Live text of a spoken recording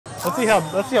Let's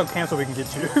see how canceled we can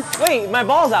get you. Wait, my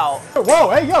ball's out.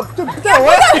 Whoa, hey, yo.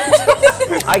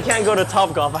 I can't go to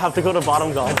TopGolf. I have to go to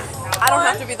Bottom Golf. I don't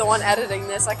have to be the one editing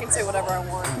this. I can say whatever I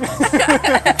want.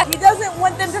 He doesn't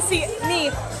want them to see me,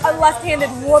 a left-handed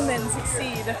woman,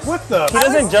 succeed. What the? He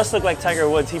doesn't just look like Tiger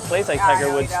Woods. He plays like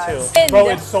Tiger Woods too. Bro,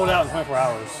 it's sold out in 24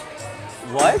 hours.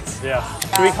 What? Yeah.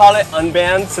 Should we call it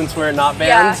unbanned since we're not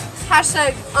banned? Yeah.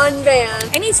 Hashtag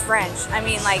unbanned. And he's French. I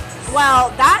mean, like,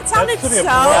 well, that sounded so pretty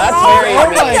wrong. That's Oh very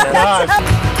my god.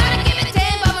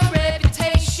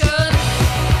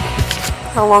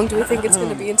 How long do we think it's going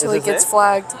to be until he this gets it?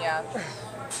 flagged? Yeah.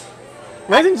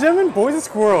 Ladies and gentlemen, boys and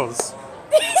squirrels.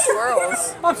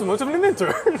 Squirrels. I'm so much of an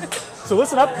inventor. So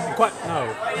listen up and quiet.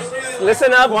 No.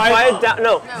 Listen up, Quiet. quiet down.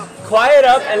 No, quiet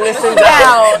up and listen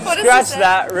down. What does Scratch it say?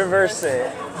 that, reverse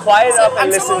it. Quiet up and I'm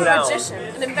listen someone, a down. magician,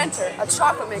 an inventor, a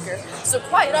chocolate maker. So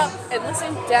quiet up and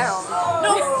listen down.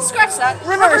 No, scratch that.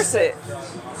 Reverse it.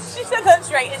 She said that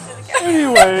straight into the camera.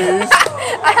 Anyways,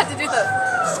 I had to do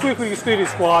the. squeaky squeaky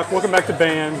squawk. Welcome back to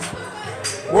Bands.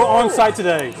 We're on site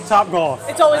today, TopGolf.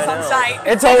 It's always on site.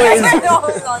 It's always. It's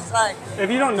always on site. If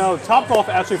you don't know, TopGolf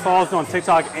actually follows me on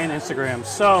TikTok and Instagram.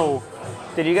 So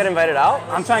Did you get invited out?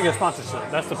 I'm trying to get a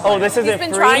sponsorship. That's the plan. Oh, this isn't He's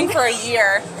been free? trying for a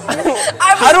year.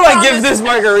 How do I give this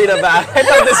margarita back? I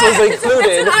thought this was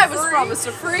included. I was promised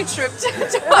a free trip to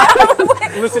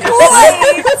Listen,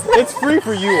 it's free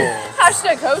for you all.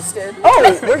 Hashtag hosted.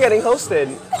 Oh, we're getting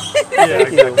hosted.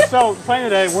 Yeah. So playing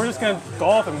today, we're just gonna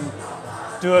golf and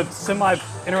do a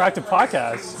semi-interactive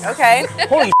podcast. Okay.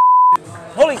 Holy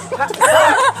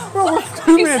Bro, we're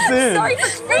 2 minutes in. Sorry for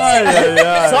screaming.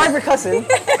 Sorry for cussing.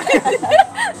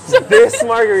 This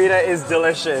margarita is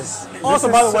delicious. Also,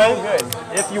 This by is the way, so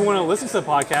good. if you want to listen to the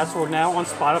podcast, we're now on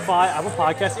Spotify, Apple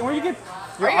Podcasts, and where you get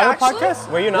your Are you other actually? podcasts.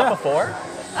 Were you not Yeah. before?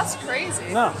 That's crazy.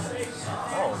 No.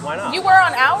 Oh, why not? You were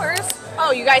on ours.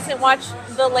 Oh, you guys didn't watch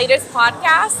the latest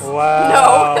podcast?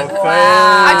 Wow. No. Fame.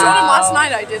 I told him last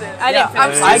night I didn't. I didn't I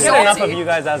was finish too I it. get enough salty. of you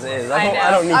guys as is. I know.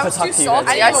 I don't need I to was talk too to you salty.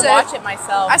 guys. I didn't even said- watch it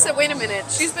myself. I said, wait a minute.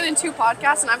 She's been in 2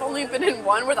 podcasts, and I've only been in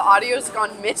 1 where the audio's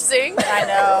gone missing. I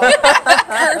know.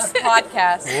 First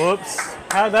podcast. Whoops.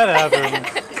 How'd that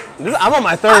happen? I'm on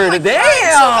my 3rd.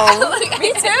 Damn!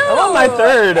 Me too. I'm on my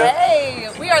 3rd. Hey,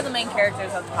 we are the main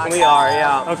characters of the podcast. We are,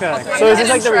 yeah. Okay. So is this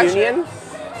like the Instruction. reunion?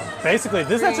 Basically,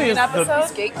 this actually is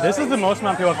episodes? this is the most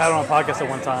amount of people I've had on a podcast at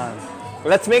one time.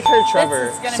 Let's make her Trevor.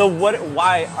 is gonna So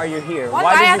why are you here? Why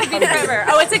did I you have to be come here? Trevor?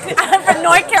 Oh, it's I'm from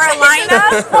North Carolina.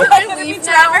 I'm gonna be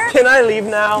Trevor. Can I leave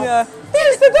now? Yeah.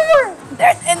 There's the door.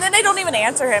 And then they don't even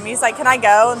answer him. He's like, "Can I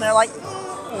go?" And they're like,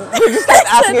 Just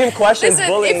like asking him questions, Listen,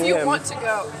 bullying if you him. want to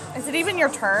go. "Is it even your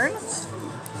turn?"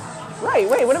 Right,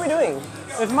 wait, what are we doing?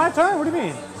 It's my turn. What do you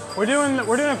mean? We're doing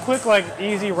a quick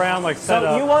easy round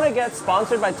setup. So you want to get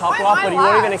sponsored by TopGolf, Why but you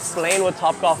won't even last? explain what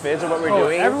TopGolf is or what we're Oh,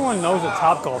 doing? everyone knows what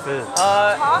TopGolf is.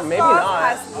 Maybe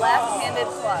not. Has left-handed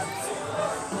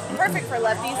clubs. Perfect for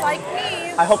lefties like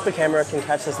me. I hope the camera can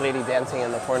catch this lady dancing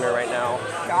in the corner right now.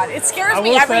 God, it scares I me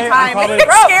will every say I'm time. probably- It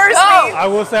scares me. I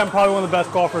will say I'm probably one of the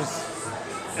best golfers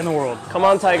in the world. Come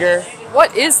on, Tiger.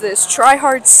 What is this? Try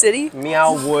Hard City?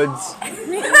 Meow Woods.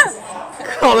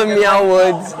 Call him Meow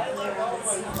Woods.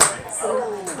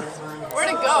 Where'd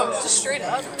it go? Just straight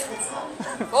up.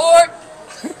 Forward.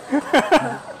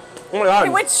 Oh my It god.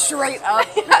 went straight up.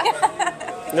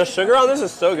 The sugar on this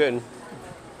is so good.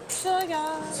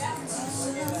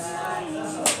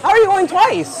 How are you going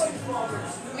twice?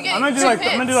 We get I'm gonna do 2 I'm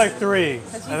gonna do hits. 3, and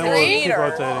then we'll three keep or-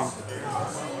 rotating.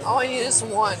 All I need is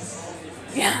 1.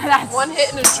 Yeah, that's. 1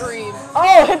 hit in a dream.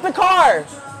 Oh, hit the car.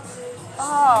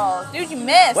 Oh, dude, you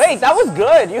missed. Wait, that was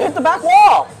good. You hit the back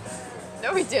wall.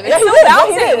 No, he didn't. Yeah, he still did. Yeah,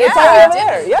 he bouncing, did. It's yeah. already over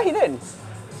there. Yeah, he did.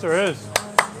 Sure is.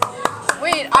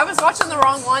 Wait, I was watching the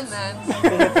wrong one then. He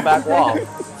hit the back wall.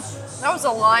 That was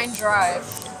a line drive.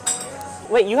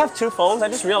 Wait, you have 2 phones? I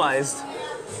just realized.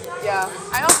 Yeah.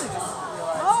 I also just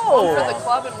Oh. for the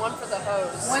club and 1 for the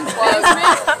hose. One plug.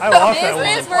 I lost that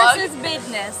Business one. Plug. versus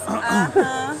business.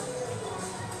 Uh-huh.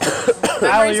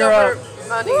 Memories you're over up.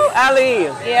 money. Ali.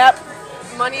 Yep.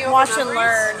 Money over Watch and memories.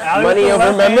 learn. Alex Money with the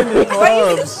over left-handed memory.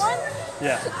 clubs. One?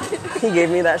 Yeah. He gave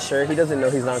me that shirt. He doesn't know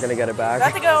he's not gonna get it Got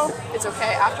back. to go. It's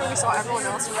okay. After we saw everyone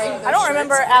else rate I don't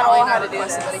remember at all how to do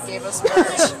this. this. That he gave us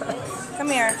merch Come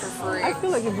here. for free. I feel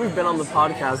like if we've been on the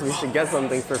podcast, we should get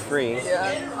something for free.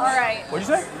 Yeah. All right. What'd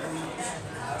you say?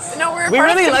 No, we're We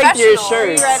part of really like your confessional. Are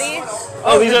you shirts. ready?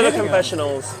 Oh, these you're are the getting it.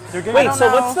 confessionals. You're getting Wait, it. so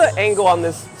know. what's the angle on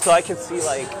this so I can see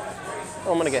like?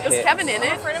 Oh, I'm gonna get Was hit. Kevin in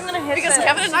it? I'm gonna hit Because this.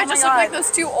 Kevin and I Oh my just look like God.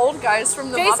 those 2 old guys from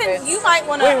the Jason, Muppets. you might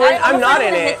want to. Wait, I'm not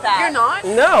in it. You're not?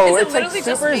 No, Is it it's like literally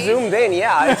just super me? zoomed in.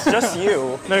 Yeah, it's just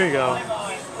you. There you go.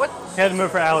 What? He had to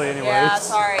move for Allie anyways. Yeah,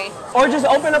 sorry. Or just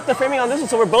open up the framing on this one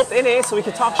so we're both in it so we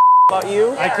can talk about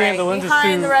you. I can't. The lens is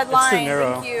Behind too, the red it's line. too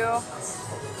narrow. Thank you.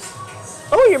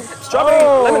 Oh, your strawberry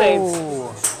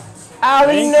lemonades.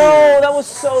 Allie, Thank no, you. that was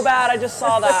so bad. I just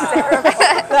saw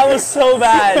that. That was so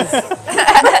bad.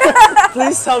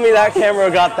 Please tell me that camera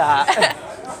got that.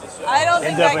 I don't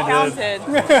think that definitely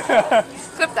counted.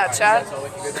 Clip that, chat.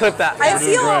 Clip that. I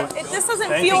feel great. this doesn't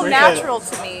Thank feel you. natural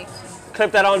to me.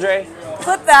 Clip that, Andre.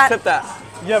 Clip that. Clip that.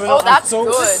 Yeah, but Oh, I'm that's so,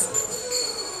 good.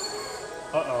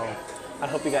 Uh-oh. I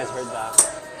hope you guys heard that.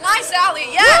 Nice, Allie.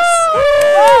 Yes.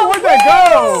 Oh, where'd that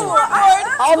go?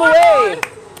 All the way.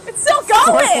 It's still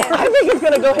going. I think it's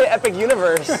gonna go hit Epic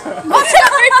Universe. Let's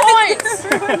get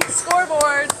 3 points.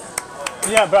 Scoreboard.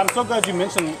 Yeah, but I'm so glad you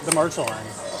mentioned the merch line.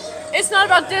 It's not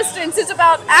about distance. It's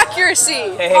about accuracy.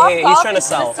 Hey, he's trying to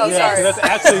sell. Oh, Yeah, sorry. that's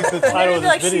actually the title of this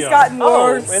Like she's video. gotten Oh,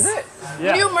 worse. is it?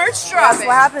 Yeah. New merch That's dropping.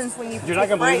 what happens when you. You're not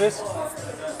gonna believe this?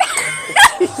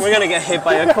 We're gonna get hit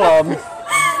by a club.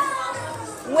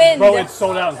 Wind. Bro, it's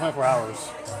sold out in 24 hours.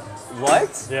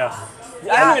 What? Yeah. I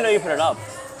didn't even know you put it up.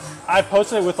 I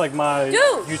posted it with like my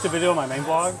Dude. YouTube video, my main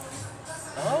blog.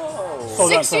 Oh.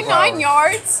 Sold out in 24 69 hours.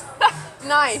 yards.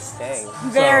 Nice. Dang.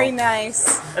 Very So-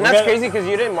 nice. And that's Okay. crazy because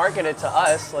you didn't market it to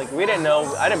us. Like, we didn't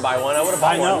know. I didn't buy one. I would have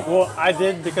bought I know. one. Well, I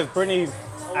did because Brittany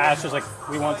asked, she's like,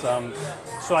 we want some.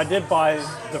 So I did buy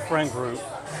the friend group.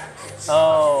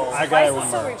 Oh. I got it is one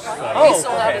this so merch. He Oh,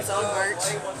 sold out okay. his own merch.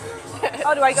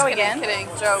 Oh, do I go Kidding, again? kidding.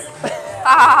 Joke. Ha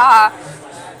ha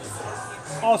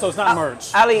ha. Also, it's not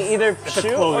merch. Allie, either It's a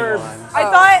shoot clothing or line. I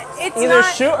thought it's either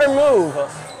not. shoot or move.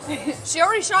 She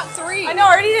already shot 3. I know,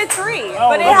 I already did 3,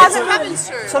 but it okay. hasn't been. Kevin's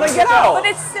turn. So then get out. But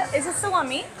it's still. Is it still on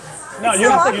me? No, It's you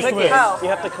have still to on? use Click it. Twitch. Oh. You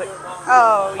have to click.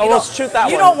 Oh, you Oh, let's shoot that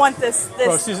You one. don't want this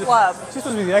Bro, she's club. supposed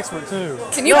to be the expert too.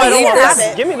 Can you No, I don't believe want this?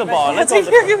 this. Give me the ball. Let's Take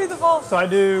all care, give me the ball. So I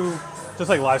do just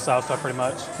like lifestyle stuff pretty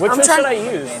much, Which one should I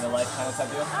use?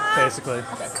 basically.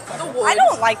 The wood. I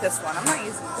don't like this one. I'm not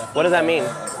using it. What does that mean?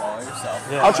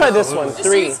 Yeah, I'll try this one.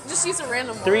 absolutely. Just use a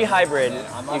random one. 3 hybrid,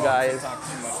 you guys.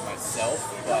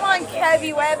 Come on,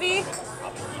 Kevy Webby.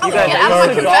 You guys, Get out I of used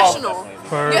my to golf. confessional.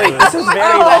 Perfect. This is very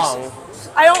gosh. long.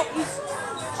 I don't.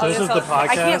 So this is the podcast.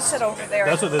 I can't sit over there.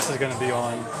 That's what this is going to be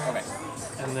on. Okay.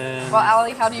 And then Well,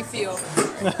 Allie, how do you feel?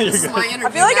 you're This is good. my interview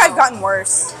I feel like now. I've gotten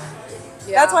worse.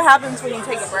 Yeah. That's what happens when you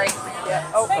take a break.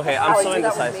 Yeah. Oh, Okay, I'm Allie, so do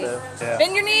that with me. indecisive. Yeah,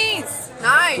 Bend your knees.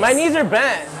 Nice. My knees are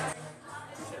bent.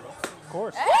 of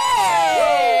course.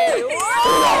 Hey!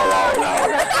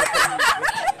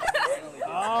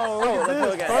 Oh, look at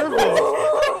look this. at it.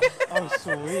 Perfect. Oh,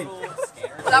 sweet.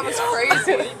 That was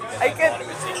crazy.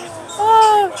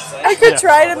 I could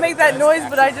try to make that noise,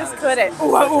 but I just couldn't.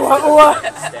 Ooh, ooh, ooh.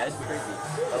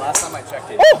 The last time I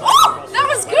checked it, Oh, that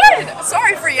was good.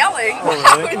 Sorry for yelling.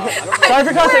 Sorry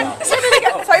for cussing.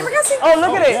 Sorry for cussing. Oh,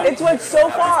 look at it. It went so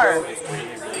far.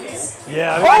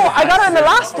 Yeah. Oh, I got it in the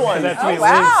last one. That's Eight me.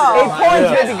 Wow.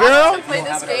 points, baby girl. Play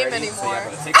this game anymore.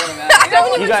 take one of that. I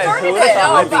haven't even You guys, started who would've it.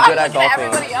 thought No, I'd be but good I'm at looking at golfing?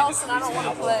 everybody else and I don't want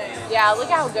to play. Yeah, look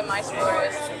how good my score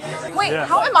is. Wait, Yeah.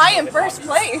 how am I in first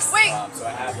place? Wait, So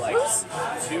I have like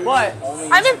two. What?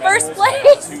 I'm in first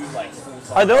place. Two like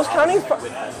full Are those counting for?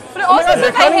 But it my also God, they're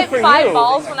says I counting hit for 5 you.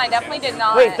 balls when I definitely did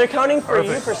not. Wait, they're counting for you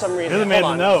Perfect. for some reason. You're the man to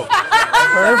Hold on. know.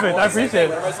 Perfect. I appreciate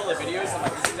it. rest of the videos. I'm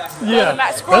like, this is actually Yeah, Matt,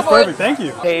 that's scoreboard. perfect. Thank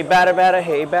you. Hey, batter, batter,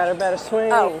 hey, batter, batter,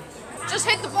 swing. Oh. just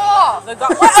hit the ball. What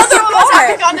other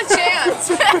I part? got a chance.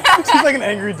 She's like an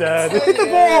angry dad. Hit the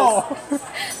ball.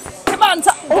 Come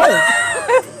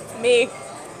on, me.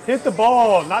 Hit the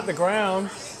ball, not the ground.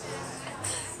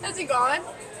 Has he gone?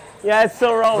 Yeah, it's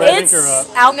still rolling. Red It's anchor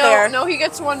up. out No, there. no, he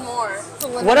gets one more.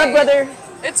 What up, brother?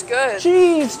 It's good.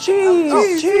 Cheese,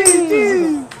 cheese,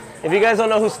 cheese. If you guys don't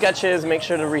know who Sketch is, make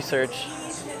sure to research.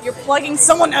 You're plugging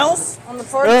someone else on the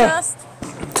podcast?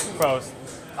 Bro,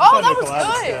 Oh, Trying that to was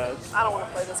collab good. stats. I don't want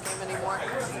to play this game anymore.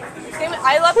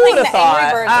 I love Who playing would've the Angry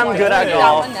thought? Birds I'm one. good at That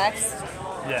golf. one next.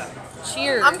 yeah.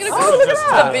 Cheers. I'm gonna Oh, go look with at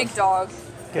the that. big dog.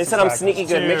 They said I'm sneaky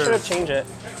good. Make sure to Cheers. change it.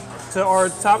 To our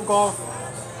TopGolf.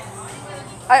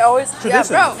 I always,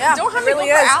 Tradition. bro, Yeah, don't have it me really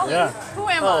go for is. Allie. Yeah. Who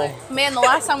am Oh. I? Man, the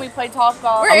last time we played Top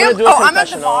Golf. Where I'm am gonna do a I'm at the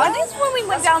confessional. bottom. That's when we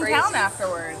went That's downtown crazy.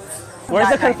 afterwards. Where's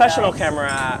the That night, confessional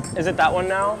camera at? Is it that one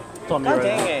now? Told me God right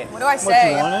dang now. it. What do I What, you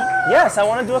say? want it? Yes, I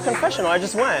want to do a confessional. I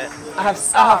just went. I have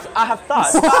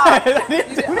thoughts.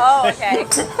 Oh, okay.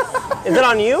 Is it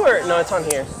on you or no? It's on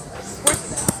here.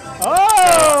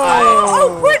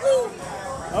 Oh!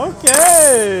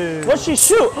 Okay. What'd she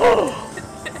shoot?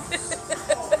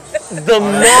 The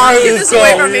Get this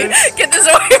away from me. Michael. Get this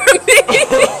away from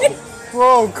me.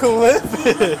 Bro, clip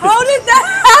it. How did that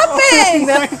happen?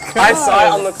 I saw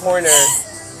it on the corner.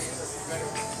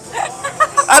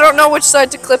 I don't know which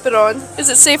side to clip it on. Is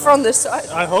it safer on this side?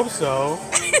 I hope so.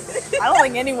 I don't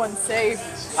think anyone's safe.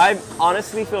 I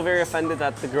honestly feel very offended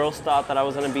that the girls thought that I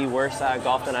was gonna be worse at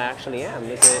golf than I actually am.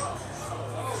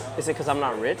 Is it because I'm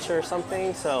not rich or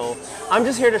something? So I'm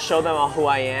just here to show them who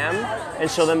I am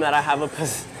and show them that I have a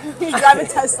position. You drive a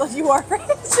Tesla, you are rich.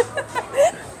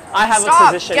 I have a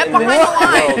Stop. position Get in behind this the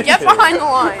line. world, Get too. behind the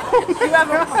line. You have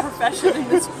a profession in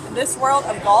this world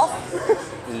of golf.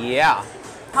 Yeah.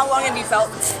 How long have you felt?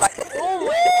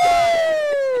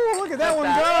 Look at that one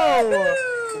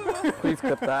go. Please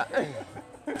clip that.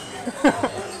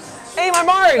 Hey, my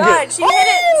marg! God, she hit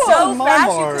it so my fast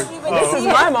marg. you couldn't even This is see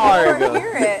my it marg. or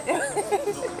hear it.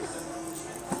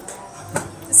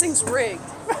 This thing's rigged.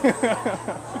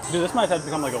 Dude, this might have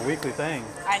become like a weekly thing.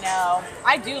 I know.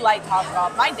 I do like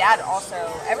TopGolf. My dad also.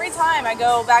 Every time I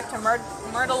go back to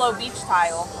Myrtle Beach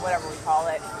Tile, whatever we call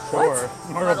it. Sure.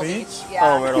 Myrtle Beach? Yeah,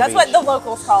 Oh, Myrtle that's Beach. what the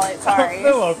locals call it. Sorry.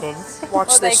 The locals. Watch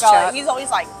What they this call chat. it. He's always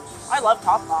like, I love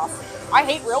TopGolf. I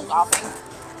hate real golfing.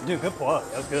 Dude, good plug.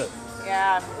 That's good.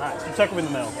 Yeah. Alright, so check them in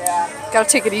the mail. Yeah. Gotta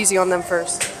take it easy on them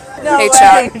first. No Hey, way.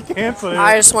 chat. Cancel it.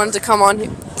 I just wanted to come on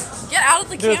here. Get out of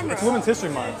the Dude, camera. it's Women's History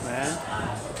Month, man.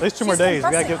 At least 2 more days.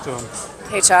 We gotta give it to them.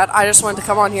 Hey, chat. I just wanted to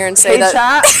come on here and say Hey, that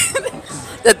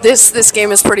chat. that this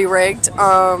game is pretty rigged.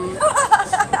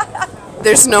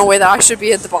 There's no way that I should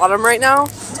be at the bottom right now.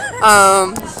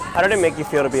 How did it make you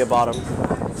feel to be a bottom?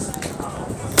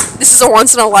 This is a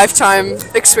once in a lifetime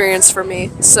experience for me.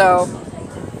 So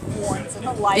Once in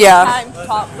a lifetime. Yeah.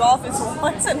 TopGolf is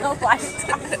once in a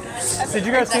lifetime. Did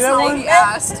you guys see that one? Did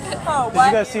asked. Oh, you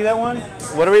what? guys see that one?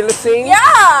 What are we seeing? Yeah,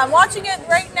 I'm watching it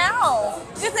right now.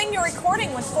 Good thing you're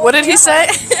recording with full What did he say?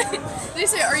 camera. Did he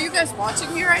say, "Are you guys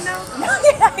watching me right now?"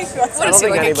 Yeah, he goes, What I is don't he, think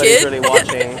like a anybody's kid? really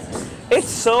watching. It's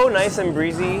so nice and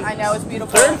breezy. I know, it's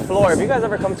beautiful. Third floor. If you guys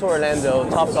ever come to Orlando,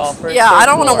 TopGolf. Yeah, I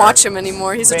don't want to watch him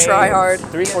anymore. He's a tryhard.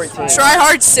 314.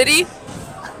 Tryhard City.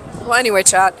 Well, anyway,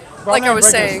 chat. Bro, Like I'm I not was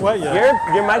breaking a saying, sweat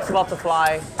yet. Your mic's about to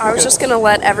fly. I was just gonna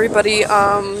let everybody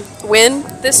win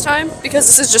this time because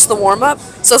this is just the warm up.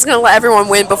 So I was gonna let everyone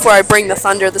win before I bring the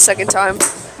thunder the second time.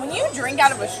 When you drink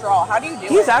out of a straw, how do you do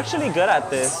He's it? actually good at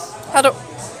this. How do?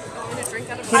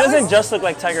 He doesn't just look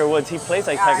like Tiger Woods. He plays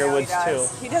like Yeah, I Tiger know he Woods does.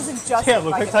 too. He doesn't just Yeah,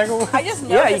 look like Tiger Woods. I just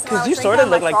Yeah, noticed 'cause when I you was sorta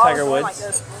drinking look my like straw, Tiger it was going Woods.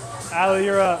 Like, this. Allie,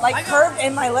 you're Like curved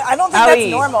in my lip. I don't think Allie,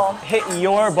 that's normal. hit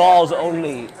your balls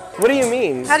only. What do you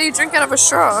mean? How do you drink out of a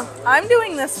straw? I'm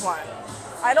doing this one.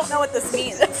 I don't know what this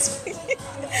means.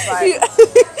 But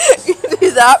You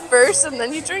do that first and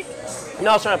then you drink.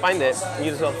 No, I was trying to find it.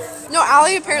 You just go. No,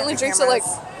 Allie apparently drinks it like.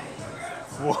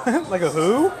 what? Like a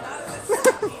who?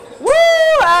 Woo,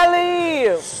 Allie!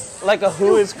 Like a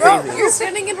who is Bro, crazy. you're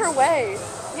standing in her way.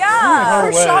 yeah, Her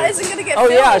Her shot way. isn't gonna get Oh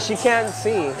filmed. yeah, she can't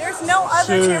see. there's no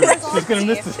other Shoot, cameras on she's gonna me.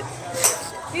 miss the.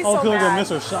 He's All so people are gonna mad. miss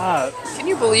her shot. Can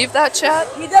you believe that, chat?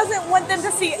 He doesn't want them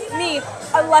to see me,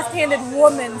 a left-handed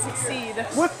woman, succeed.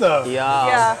 What the? Yeah.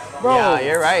 Yeah. Bro. Yeah,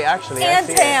 you're right. Actually, I And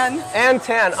see tan. It. And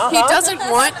tan. Uh-huh. He doesn't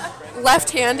want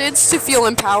left-handeds to feel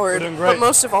empowered, We're doing great. but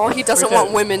most of all, he doesn't Right there.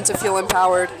 want women to feel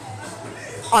empowered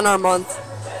on our month.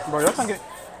 Bro, y'all trying to get.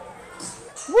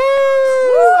 Ooh,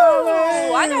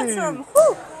 I got some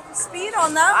speed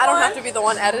on that I don't one. have to be the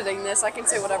one editing this. I can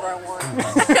say whatever I want.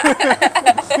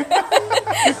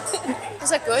 Is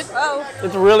that good? Oh,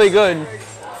 It's really good.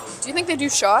 Do you think they do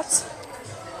shots?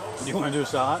 You want to do a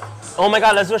shot? Oh my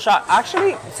god, let's do a shot.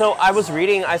 Actually, so I was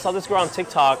reading, I saw this girl on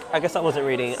TikTok. I guess I wasn't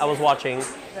reading, I was watching.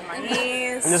 my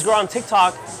knees. And this girl on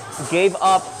TikTok gave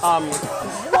up, I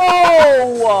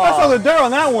whoa! saw the dirt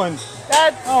on that one.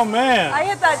 That, Oh man. I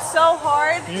hit that so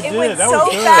hard. You it did. went That so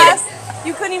was good. fast,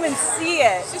 you couldn't even see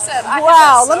it. She said,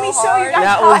 Wow, let me show you guys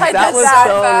That how was, I that did was that.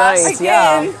 so nice,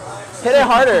 Again. yeah. Hit it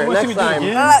harder What should we next do time.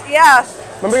 again? Yeah.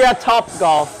 Remember you're at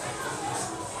TopGolf.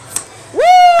 Woo!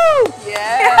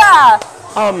 Yeah. Yeah.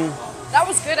 That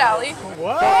was good, Allie.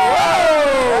 Whoa!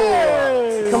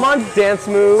 Come on, dance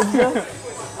moves.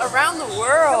 Around the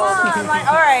world. I'm like,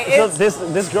 all right. So It's,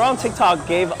 this girl on TikTok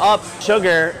gave up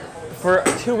sugar for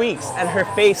 2 weeks and her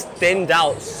face thinned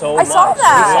out so I much. saw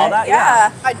that. You saw that?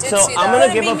 Yeah. I did So see I'm that.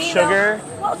 gonna give Be up me, sugar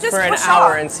though. Well, just for an push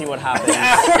hour off. and see what happens.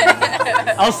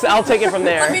 I'll take it from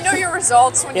there. Let me know your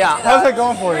results when Yeah. you do How's that. that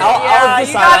going for you? I'll Yeah, you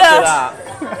decide after that.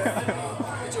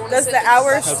 Do you wanna Does sit the in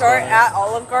hour this? start at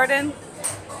Olive Garden?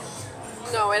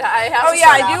 No, I have Oh to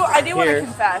yeah, start I do. after. I do want to Here.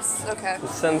 confess. Okay.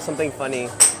 Send something funny.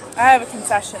 I have a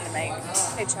confession to make.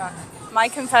 Hey, chat. My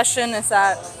confession is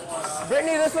that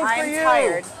Brittany, this one's for I'm you.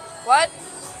 tired. What?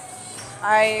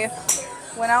 I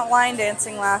Went out line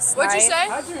dancing last What'd you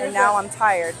night. say? And now I'm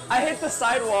tired. I hit the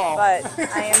sidewall. But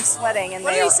I am sweating and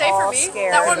What they did he are say for all me?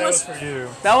 scared. That one That was, was for you.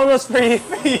 That one was for you.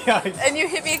 Yeah. and you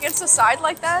hit me against the side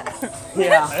like that?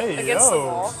 Yeah. Hey, Against the yo.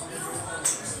 wall.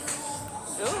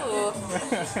 Ooh.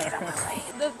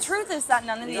 The truth is that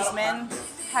none of these men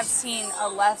have seen a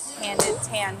left-handed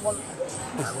tan woman.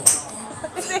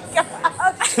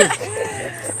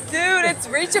 Dude, it's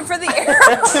reaching for the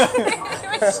arrow.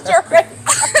 It's straight.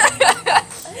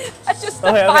 I just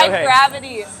defied okay.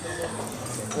 gravity.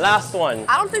 Last one.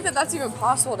 I don't think that that's even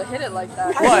possible to hit it like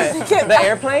that. What? The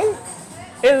airplane?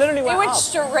 It literally It went went up.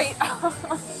 straight up.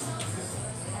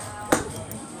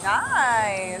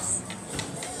 Nice.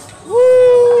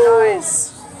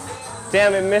 Nice.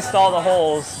 Damn, it missed all the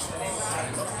holes.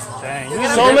 Dang. You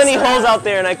So many holes out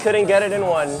there and I couldn't get it in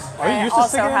one. Are you I used to also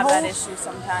sticking in have that holes? issue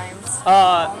sometimes.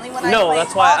 Only when No, I play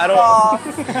that's why I don't.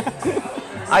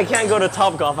 TopGolf. I can't go to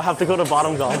TopGolf. I have to go to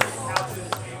Bottom Golf.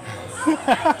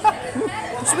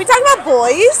 Should we talk about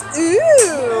boys? Ooh.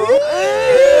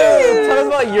 Tell us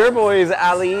about your boys,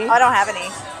 Allie. I don't have any.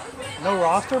 No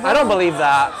roster? I don't believe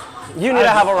that. You need to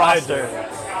have a roster.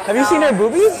 Have you seen her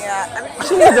boobies? Yeah.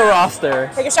 She needs a roster.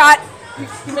 Take a shot.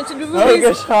 You mentioned Take movies.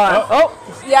 a shot. Oh,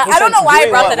 Yeah, You I don't said know why I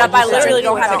doing brought what? that up. I What'd you say? literally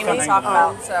don't have Doing anything to something.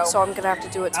 talk about. So So I'm gonna have to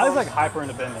do it I was tomorrow. like hyper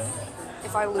independent.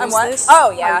 If I lose I'm what? this,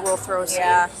 Oh yeah. I will throw a skate.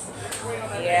 Yeah.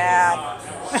 Yeah.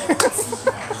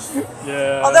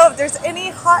 Yeah. Although if there's any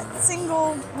hot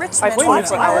single Richmond Wait a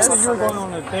minute, watching I this, heard that you were going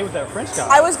on a date with that French guy.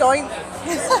 I was going.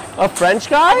 a French I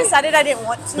guy? decided I didn't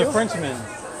want The to. Frenchman.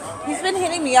 He's been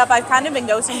hitting me up. I've kind of been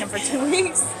ghosting him for 2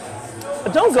 weeks.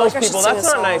 Don't ghost I should people. sing That's a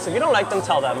not song. nice. If you don't like them,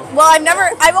 tell them. Well,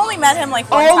 I've only met him like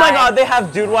one Oh my time. God, they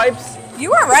have dude wipes.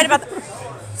 You were right about that.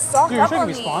 Stock Dude, you're up trying on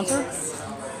to be me. sponsored?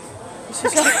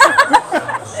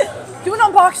 Do an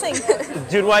unboxing.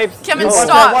 Dude wipes. Kevin, Oh,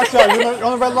 stop. Watch out, you're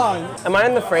on the red line. Am I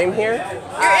in the frame here?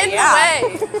 You're in yeah. the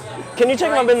way. Can you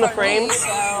check if I'm in the frame?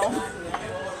 So,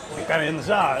 You're kind of in the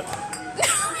shot.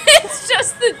 It's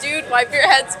just the dude wipe. Your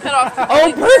head's cut off.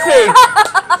 Oh,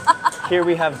 perfect! Here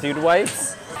we have dude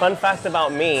wipes. Fun fact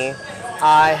about me,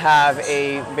 I have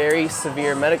a very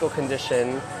severe medical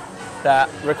condition that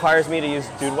requires me to use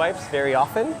dude wipes very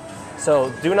often.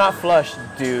 So do not flush,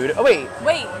 dude. Oh wait,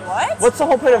 wait, what? what's the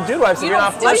whole point of dude wipes if You you're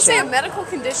don't- not Did you say a flushing? medical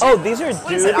condition? Oh, these are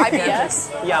What is it, dude.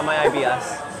 IBS? Yeah, my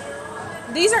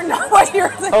IBS. These are not what you're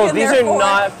thinking. Oh, these they're are for.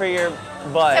 not for your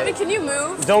butt. Kevin, can you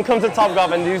move? Don't come to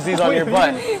TopGolf and use these on your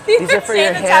butt. These are for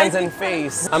your hands and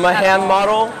face. I'm a hand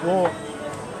model, Whoa.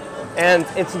 and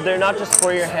they're not just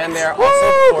for your hand, they're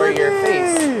also for your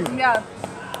face. Yeah.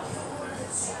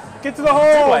 Get to the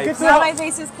hole! wipes. Get to the Now hole! my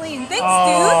face is clean. Thanks,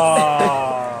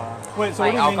 Wait, so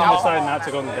what do you mean you decided not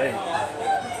to go on the date? dude.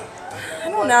 I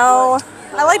don't know.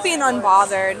 I like being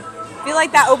unbothered. I feel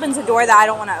like that opens a door that I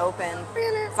don't want to open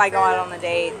if I go out on a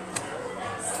date.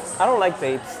 I don't like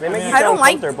dates. They make you I feel don't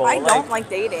like. uncomfortable. I don't like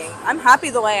dating. I'm happy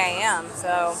the way I am.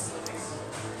 So.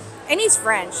 And he's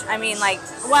French. I mean, like,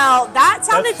 well, that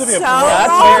sounded should be so a wrong. point.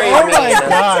 That's very Oh my racist.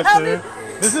 gosh, dude.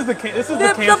 This is the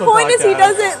The cancel point is, he podcast.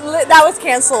 doesn't. That was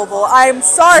cancelable. I'm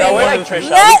sorry. No, we're like Let Trisha. We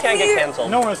Let can't me- get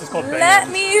canceled. No one else is called Let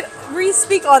bangers. me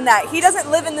re-speak on that. He doesn't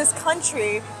live in this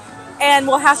country, and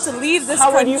will have to leave this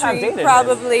How would country you have dated him?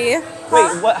 probably.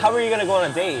 Wait, what? How are you gonna go on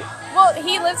a date? Well,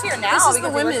 he lives here now This is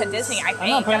because the he works at women's. Disney. I I'm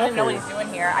not think. I paying don't up know for what you. he's doing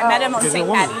here. I met him on Because St.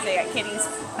 you're a woman. Patty's Day at Kitty's,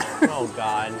 Oh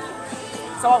God.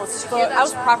 so I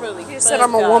was properly. You said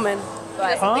I'm a woman.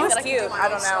 But Huh? he was cute. I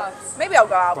don't know. Maybe I'll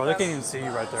go out. Bro, they with can't him. even see you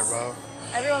right there, bro.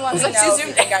 Everyone wants It's to like know she if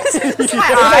you zoomed think I'm cute. My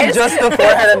Like eyes. just the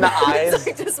forehead and the eyes.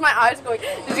 Like just my eyes going.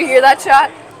 Did you hear that,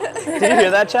 chat? Did you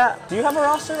hear that, chat? Do you have a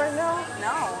roster right now? No,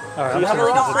 All right, You have a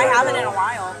sorry. roster? I haven't in a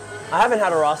while. I haven't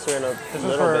had a roster in a This is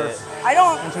little for bit. I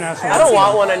don't. international. I don't want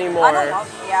dating. one anymore. I don't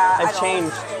love. Yeah, I I've don't.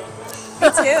 changed. Me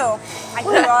too. I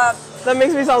grew up. That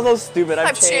makes me sound so stupid. I've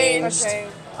I've changed. Okay.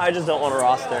 I just don't want a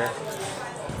roster.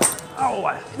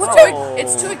 Oh,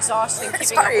 It's too exhausting keeping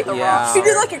Sorry. up with the Yeah. rock. You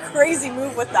did like a crazy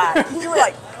move with that. You were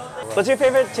like, What's your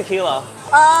favorite tequila?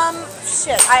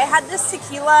 shit. I had this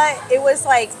tequila. It was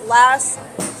like last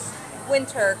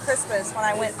winter, Christmas, when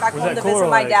I went back Was home that to cool visit or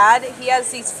my like- dad. He has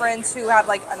these friends who have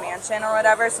like a mansion or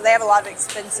whatever, so they have a lot of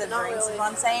expensive drinks, is what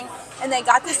I'm saying. And they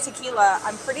got this tequila.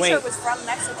 I'm pretty Wait. sure it was from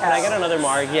Mexico. Can I get another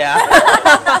marg? Yeah.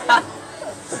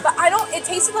 But I don't, it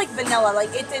tasted like vanilla.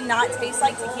 Like, it did not taste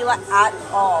like tequila at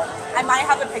all. I might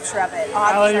have a picture of it. I'll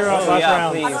have I'll to you're send up it. Oh, last yeah,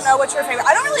 round. please. I don't know what's your favorite.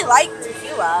 I don't really like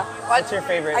tequila, What's your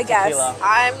favorite I guess. tequila?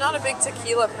 I'm not a big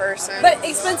tequila person. but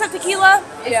expensive tequila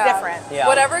is Yeah. different. Yeah.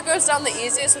 Whatever goes down the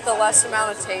easiest with the less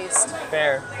amount of taste.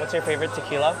 Fair. What's your favorite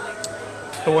tequila?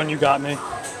 The one you got me.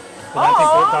 The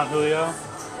 19 Don Julio.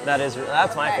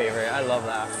 That's my favorite. I love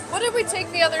that. What did we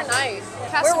take the other night?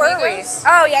 Where were we?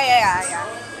 Oh, yeah.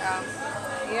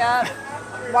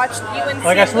 Watched UNC.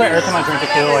 Like I swear, every time I drink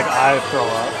tequila, like I throw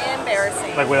up,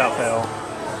 Embarrassing. like without fail.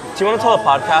 Do you want to tell the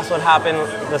podcast what happened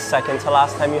the second to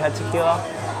last time you had tequila?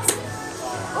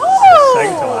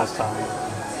 Second to last time.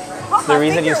 The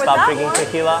reason you stopped drinking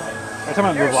tequila? Are you talking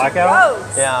about your blackout?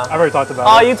 Yeah. I've already talked about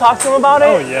Oh, it. you talked to them about it?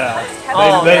 Oh yeah.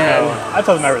 Oh, They man. know. I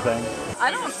told them everything.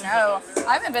 I don't know.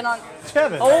 I haven't been on. It's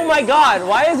Kevin. Oh my god,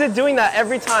 why is it doing that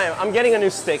every time? I'm getting a new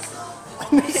stick.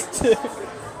 I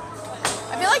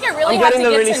feel like I really I'm have to getting the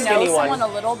get really to know skinny one. someone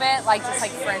a little bit, like just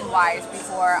like friend-wise,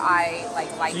 before I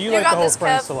like Do you them. like the whole this,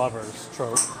 friends Kev. to lovers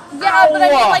trope? Yeah, but I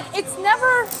mean, Ow. like it's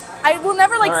never. I will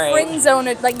never like Alright. friend zone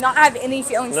it, like not have any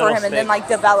feelings for Little him, and then stick. like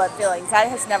develop feelings. That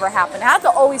has never happened. I have to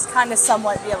always kind of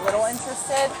somewhat be a little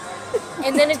interested,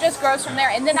 and then it just grows from there.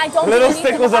 And then I don't. do Little anything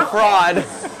stick was a about fraud. it.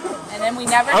 And then we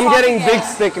never. I'm talk getting again. big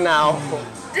stick now.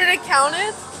 Did it count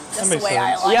it? Just That the way makes I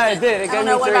sense. like Yeah, it. it did. It I gave don't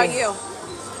me know. What 3. about you?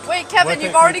 Wait, Kevin, What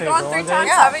you've can already you gone take 3 on times,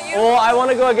 dates? haven't you? Well, I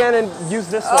want to go again and use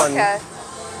this one. Okay.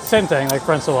 Same thing, like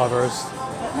friends to lovers.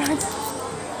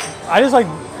 I just like.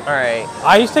 All right.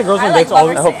 I used to take girls I on like dates all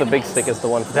lovers. the I hope the big stick is the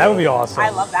one for That me. would be awesome. I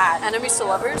love that. Enemies to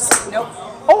lovers? Nope.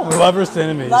 Oh, lovers to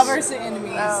enemies. Lovers to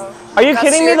enemies. Are you That's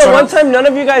kidding me? your The trope. one time none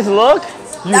of you guys look?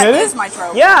 You That did is it? my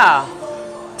trope. Yeah.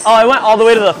 Oh, I went all the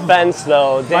way to the fence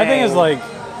though. My thing is Dang. like,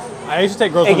 I used to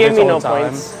take girls It on gave dates me all no the time.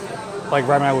 points. Like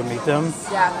right when I would meet them.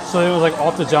 Yeah. So it was like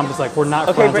off the jump. It's like we're not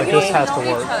Okay, friends. Like Brittany. this has to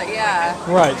Know work. each other,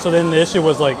 yeah. Right. So then the issue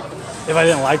was like, if I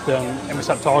didn't like them and we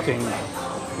stopped talking,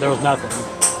 there was nothing.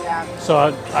 Yeah. So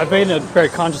I've made a very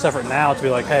conscious effort now to be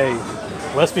like, hey,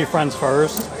 let's be friends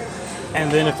first,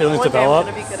 and then if feelings One day I'm develop,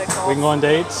 gonna be good at we golf. can go on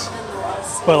dates.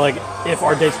 But like, if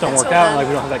our dates don't work out and like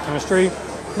we don't have that chemistry,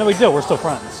 no big deal. We're still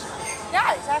friends.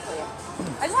 Yeah, exactly.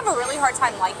 I just have a really hard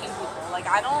time liking people. Like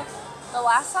I don't. The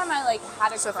last time I like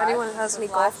had a So if crush anyone has was any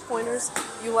last- golf pointers,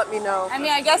 you let me know. I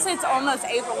mean, I guess it's almost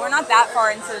April. We're not that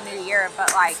far into the new year,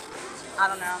 but like, I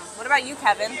don't know. What about you,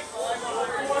 Kevin?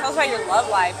 Tell us about your love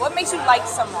life. What makes you like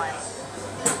someone?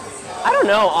 I don't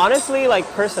know. Honestly, like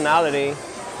personality.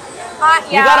 Yeah,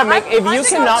 You gotta make. If I you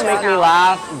think cannot I'm make me personality.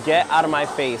 laugh, get out of my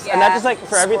face. And Yeah. that's just like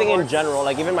for everything in general.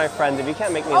 Like even my friends, if you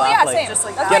can't make me Oh laugh, yeah, like same. just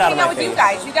like That's that. why I Get out of hang out my with you face.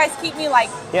 guys. You guys keep me like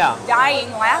yeah.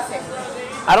 dying laughing.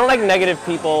 I don't like negative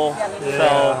people, Yeah,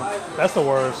 so that's the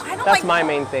worst. I don't that's like. my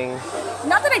main thing.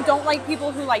 Not that I don't like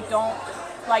people who like don't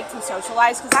like to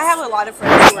socialize, because I have a lot of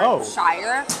friends who are Oh.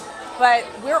 shyer, but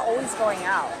we're always going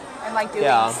out and like doing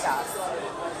Yeah. stuff.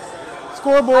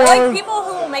 Scoreboard. I like people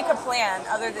who will make a plan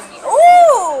other than me.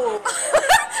 Ooh!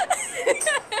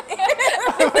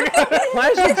 Why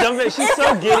is she jumping? She's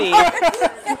so giddy.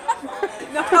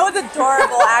 No, that was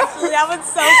adorable, actually. That was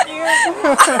so cute.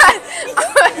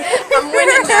 I'm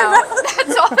winning now.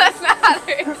 That's all that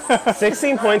matters.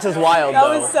 16 points is wild That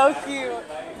though. was so cute.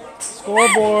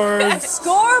 Scoreboard.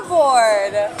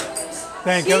 Scoreboard.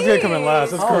 Dang, Kevin's gonna come in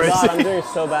last. That's Oh crazy. god, I'm doing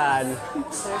so bad.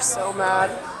 They're so mad.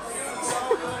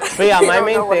 But yeah, You my don't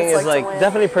main know what thing it's is like to like win.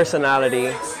 definitely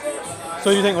personality. So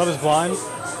you think Love is Blind?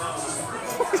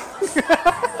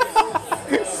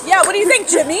 Yeah, what do you think,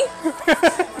 Jimmy?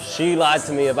 She lied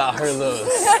to me about her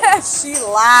looks. She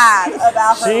lied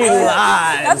about her She looks.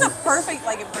 lied. That's a perfect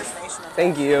like impersonation of her.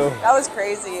 Thank you. That was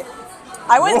crazy.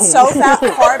 I went so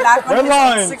far back on Red his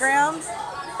line. Instagram.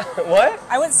 What?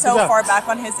 I went so Yeah. far back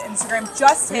on his Instagram,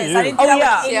 just his. you. I didn't do Oh, that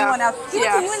yeah. with Yeah. anyone else. He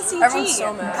Yeah. went to UNCG. Everyone's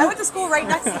so mad. I went to school right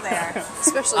next to there.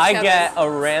 Especially I Kevin. get a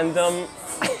random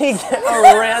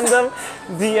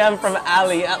DM from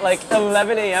Allie at like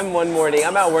 11 a.m. one morning.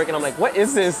 I'm at work and I'm like, what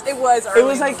is this? It was early It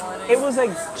was in like the morning. it was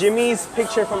like Jimmy's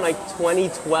picture from like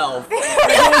 2012. Like,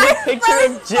 it was a picture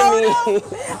of Jimmy.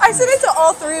 I sent it to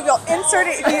all three of y'all. Insert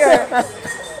it here.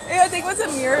 Yeah, I think it was a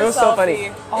mirror It was selfie. so funny.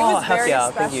 It Oh, was heck very yeah,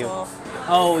 special. thank you.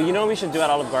 Oh, you know what we should do at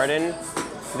Olive Garden?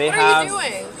 They What have are you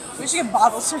doing? We should get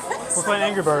bottle service. We're playing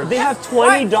Angry Birds. they have $20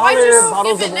 Why'd you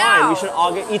bottles skip of it wine. now? We should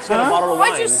all get each get a Huh? bottle of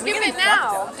Why'd wine. you skip it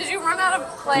now? Did you run out of Do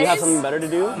plays? you have something better to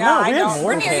do? No, I we had don't. more.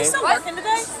 Brittany, are you Okay. still What? working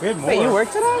today? We had more. Wait, you work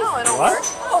today? No, I don't What? work.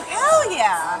 Oh, hell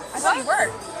yeah. I thought you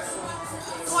worked.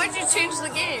 Why'd you change the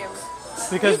game?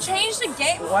 You Because changed the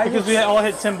game. because we all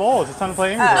hit 10 balls. It's time to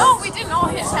play Angry Birds. No, we didn't all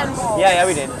hit 10 balls. Yeah,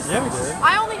 we did. Yeah, we did.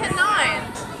 I only hit 9.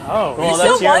 Oh, Well, still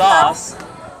that's your won, though. loss.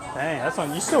 dang, that's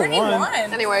on. You still Brittany won. won.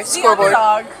 Anyway, The scoreboard.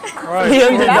 underdog. Right. The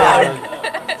underdog.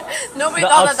 Nobody The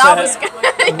thought that was upset.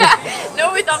 gonna yeah.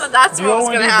 Nobody thought that that's Do you what all was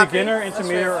want to gonna do happen. beginner,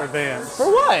 intermediate, or advanced? For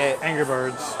what? Angry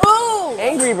Birds. Ooh.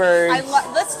 Angry Birds.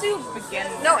 Let's do begin.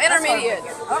 No, Let's go intermediate.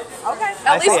 begin. Oh, okay. At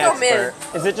I least say go mid.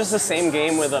 expert. Is it just the same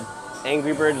game with a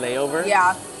Angry Bird layover?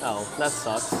 Yeah. Oh, that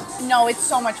sucks. No, it's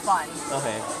so much fun.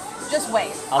 Okay. Just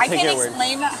wait. I'll I take can't your word.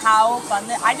 explain how fun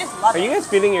this. I just love Are it. you guys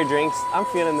feeling your drinks? I'm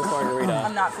feeling this margarita.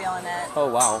 I'm not feeling it. Oh,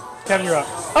 wow. Kevin, you're up.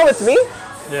 Oh, it's me?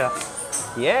 Yeah.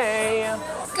 Yay.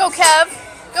 Go, Kev.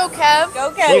 Go, Kev. Go,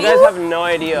 You Kevin. guys have no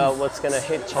idea what's going to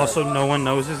hit you. Also, no one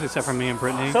knows this except for me and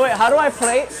Brittany. So wait, how do I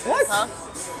play? What? Huh?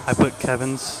 I put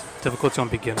Kevin's difficulty on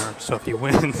beginner, so if he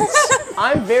wins,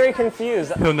 I'm very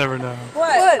confused. he'll never know.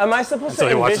 What? Am I supposed Until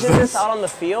to he watches envision this. this out on the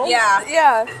field? Yeah.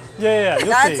 Yeah. Yeah, you'll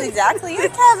That's see. exactly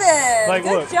it, Kevin. Like,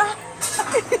 Good look. job.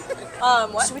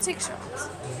 What? Should we take shots?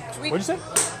 What'd you say?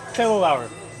 Say a little louder.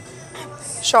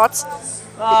 Shots.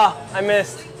 Ah, I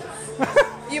missed.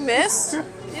 You missed? You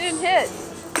didn't hit.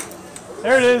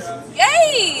 There it is.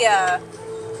 Yay!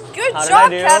 Good How did job, I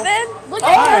do? Kevin. Look Oh,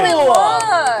 at Kevin.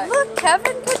 look. Look,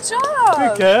 Kevin. Good job.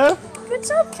 Good, Kev. Good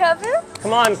job, Kevin.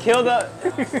 Come on, kill the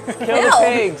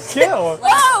pigs. Kill.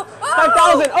 Whoa!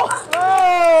 5,000. Oh,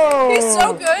 Oh! He's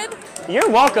so good. you're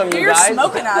welcome, you You're guys.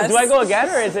 smoking us. Do I go again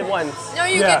or is it once? No,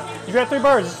 you Yeah, get. you got 3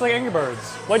 birds, just like Angry Birds.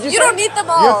 What'd you You say? don't need them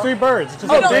You have all. 3 birds, just Oh,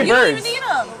 like three Dave. You don't birds. even need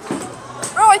them.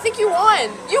 Bro, I think you won.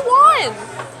 You won.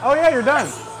 Oh yeah, you're done.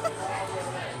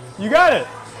 You got it.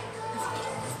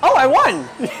 Oh, I won.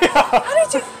 How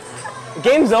did you?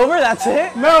 Game's over, that's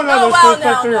it? No, Oh, there's wow, supposed to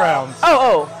play no, 3 no. rounds.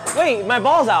 Oh, wait, my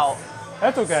ball's out.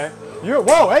 That's okay.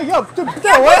 Whoa, hey, yo, dude,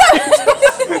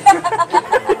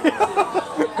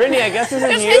 Brittany, I guess this is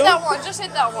Just you? hit that one. Just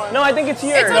hit that one. No, I think it's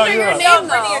yours. It's under you're your up. name, No, though.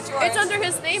 Brittany, it's yours. It's under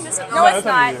his name, isn't it? No, No, it's that's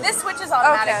not not. you. This switches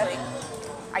automatically.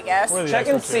 I guess. We're the Check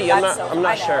and experts see. here. I'm That's not, so I'm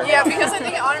not I know. sure. Yeah, because I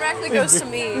think it automatically goes to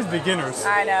me. These beginners.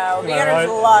 I know. Yeah, Beginner's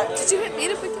right. luck. Did you hit me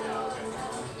to begin?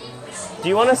 Do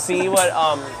you want to see what,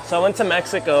 so I went to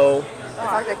Mexico The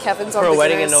fact that Kevin's on for a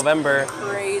wedding in beginners. November,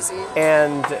 Crazy.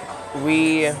 and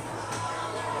we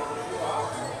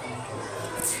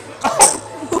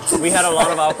had a lot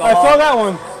of I saw alcohol. that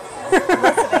one.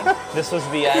 This was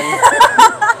the end.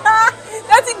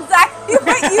 That's exactly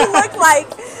what you look like.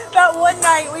 That one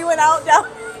night we went out down.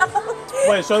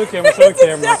 Wait, show the camera, show the That's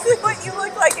camera. exactly what you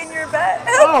look like in your bed.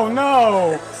 Oh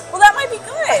no. Well, that might be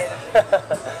good.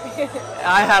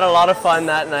 I had a lot of fun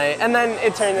that night, and then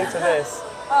it turned into this.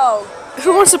 Oh,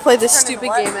 Who wants to play this Turn into stupid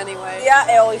what? game anyway? yeah,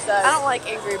 it always does. I don't like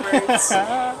Angry Birds.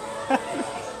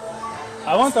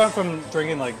 I went down from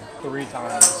drinking like 3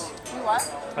 times. You what?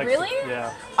 Like, Really?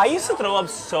 Yeah. I used to throw up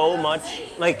so much.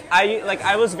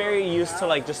 I was very used to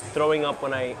like just throwing up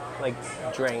when I like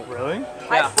drank. Really?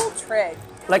 I Yeah. pulled trig.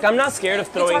 Like I'm not scared of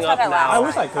We throwing talked up about that now. I last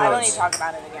wish I time. could. I don't need to talk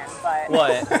about it again, but.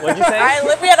 What? What'd you say?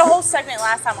 We had a whole segment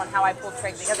last time on how I pulled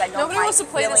trig because I don't Nobody like wants to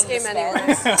play this feeling game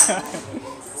the spin.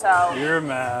 anyways. So, You're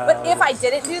mad. but if I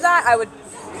didn't do that, I would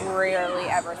rarely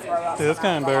ever throw up. Dude, that's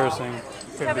from kind of alcohol. embarrassing.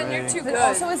 Kevin, you're too But good.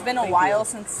 also, it's been a while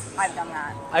since I've done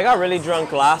that. I got really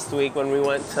drunk last week when we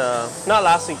went to, not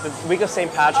last week, the week of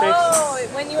St. Patrick's. Oh,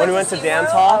 when you When we went went to SeaWorld? dance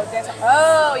hall? Oh, dance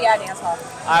hall. Oh, yeah, dance hall.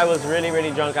 I was really,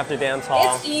 really drunk after dance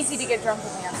hall. It's easy to get drunk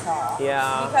at dance hall.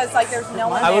 Yeah. Because like there's no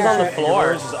one I was there. on the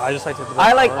floor. I just like to.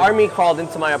 I like army crawled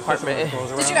into my apartment.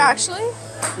 Did you actually?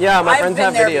 Yeah, my I've friends been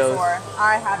have there videos. before.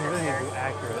 I have been Everything there. is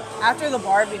accurate. After the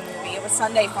Barbie movie, it was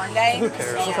Sunday Fun Day. Who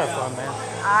cares? Let's have fun, man.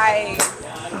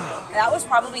 That was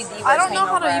probably the worst I don't know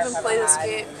how to hangover even I've play ever this had.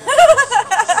 game.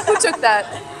 Who took that?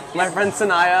 My friend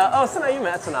Sanaya. Oh, Sanaya, you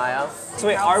met Sanaya. So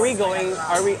wait, are we going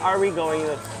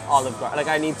to Olive Garden? Like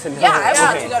I need to know. Yeah, I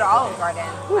want Okay. to go to Olive Garden.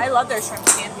 I love their shrimp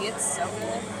scampi. It's so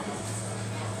good.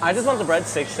 I just want the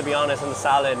breadsticks to be honest and the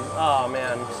salad. Oh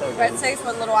man, so good. Breadsticks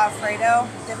with little Alfredo.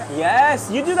 Different. Yes,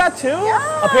 you do that too?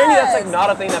 Yes. Apparently that's like not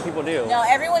a thing that people do. No,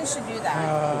 everyone should do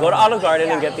that. Go to Olive Garden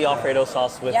and Yeah. get the Alfredo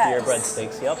sauce with Yes. your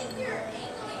breadsticks. Yep. I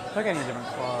think I need a different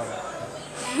club.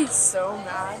 He's so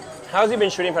mad. How's he been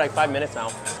shooting for like 5 minutes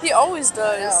now? He always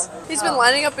does. He's been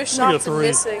lining up his Look at shots and 3.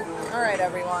 missing. All right,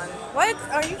 everyone. What?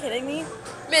 Are you kidding me?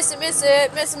 Miss it, miss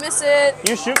it, miss it, miss it.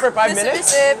 You shoot for 5 Miss it,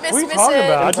 minutes? miss it, miss What are it, you miss talking it.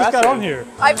 about? I just got Impressive. on here.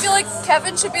 I feel like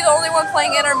Kevin should be the only one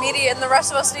playing intermediate and the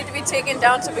rest of us need to be taken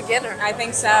down to beginner. I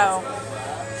think so.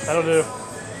 That'll do.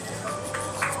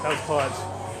 That was clutch.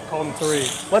 Called him 3.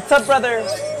 What's up, brother?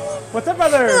 What's up,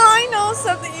 brother? I know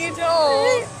something you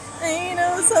don't. I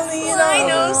know something you I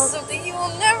know something you will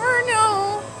never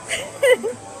know.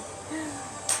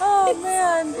 Oh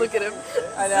man. Look at him.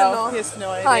 I know. No. He has no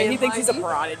idea. Hi, He thinks he's a Mikey.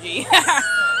 prodigy.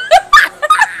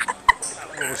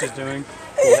 What she's doing?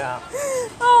 Yeah.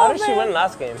 Oh, How did she win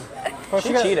last game? Bro,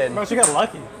 She cheated. Bro, she got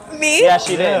lucky. Me? Yeah,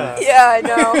 she Yeah. did. Yeah, I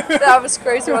know. That was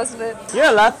crazy, wasn't it? You're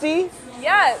a lefty?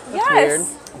 Yeah. Weird.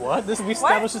 What? This we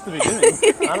established at the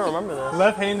beginning. I don't remember this.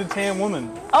 Left-handed tan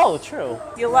woman. Oh, true.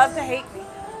 You love to hate me.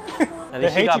 At They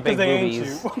least she hate you got because big they ain't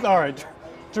boobies. you. All right,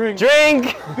 drink.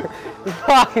 Drink!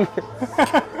 Fine.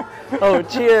 Oh,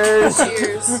 cheers.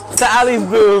 Cheers. To Allie's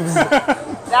boobs.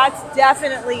 That's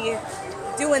definitely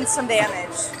doing some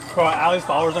damage. Bro, Allie's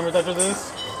followers numbers after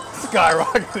this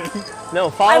skyrocketing. No,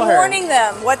 follow I'm her. warning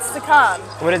them what's to come.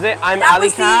 What is it? I'm That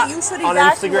was the ImAllieCat you should on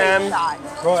evacuate Instagram,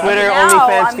 shot. Bro, Twitter, Now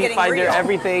OnlyFans, I'm getting Feedfinder, real.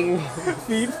 everything.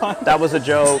 Feedfinder. That was a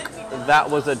joke. That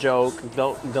was a joke.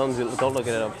 Don't look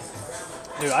it up.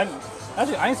 Dude, I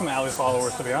need some Allie's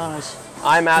followers, to be honest.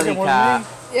 I'm You got more than ImAllieCat.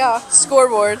 me? Yeah,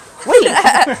 scoreboard.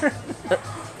 Wait.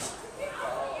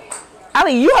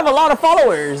 Allie, you have a lot of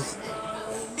followers.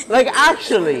 Like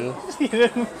actually.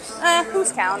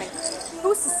 Who's counting?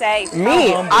 Who's to say?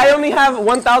 Me, I only have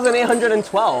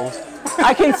 1,812.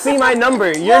 I can see my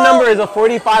number. Your number is a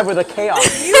 45 with a K on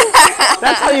it.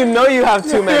 That's how you know you have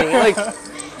too many. Like,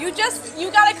 You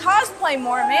gotta cosplay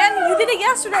more, man. You did it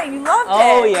yesterday. You loved it.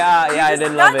 oh yeah, I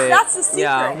did love it. That's the secret.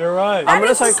 Yeah. You're right. I'm That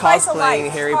gonna is the start slice of cosplaying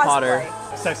life, Harry cosplay. Potter.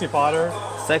 Sexy Potter.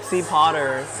 Sexy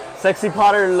Potter. Sexy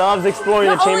Potter loves exploring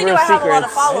Not the only Chamber do I of have a lot of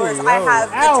Secrets. followers, Hey, I yo, have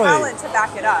the Allie. talent to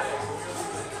back it up.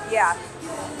 Yeah.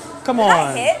 Come Did I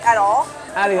on. hit at all?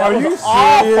 Allie, Are that you was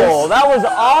awful. serious? That was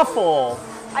awful.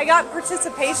 I got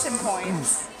participation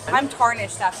points. I'm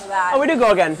tarnished after that. Oh, we did go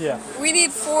again. Yeah, We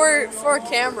need four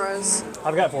cameras.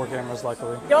 I've got 4 cameras,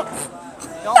 luckily. Don't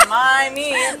mind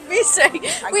me. We say we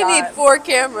got need it. 4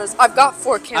 cameras. I've got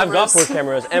 4 cameras. I've got 4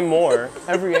 cameras and more.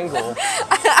 Every angle.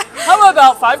 How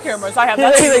about 5 cameras? I have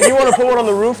He's like, you want to put one on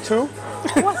the roof too?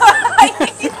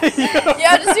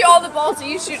 Yeah, to see all the balls that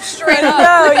you shoot straight up.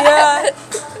 Oh yeah.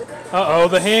 Uh-oh,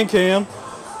 the hand cam.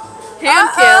 Hand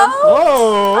cam.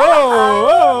 Whoa,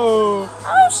 whoa,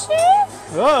 Oh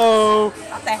shit. whoa. Uh-oh.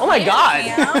 Not the Oh my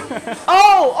hand God. cam.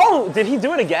 Oh, did he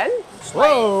do it again?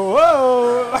 Whoa,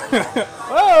 whoa. Whoa,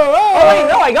 Oh whoa.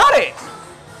 wait, no, I got it.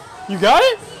 You got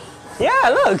it? Yeah,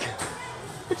 look.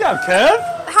 Good job,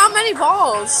 Kev. How many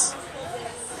balls?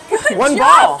 One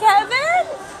Job, ball. Kevin.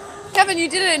 Kevin, you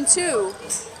did it in 2.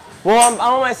 Well, I'm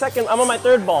on my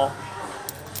 3rd ball.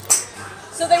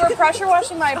 So they were pressure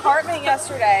washing my apartment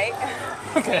yesterday,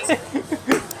 Okay.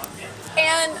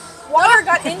 and water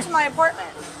got into my apartment.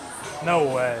 No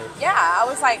way. Yeah, I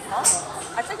was like, oh.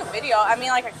 I took a video. I mean,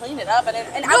 like I cleaned it up, and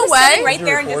I No was way. sitting right Did you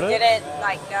there and just record it? didn't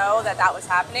like know that was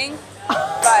happening.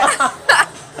 But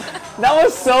That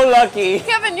was so lucky.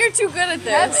 Kevin, you're too good at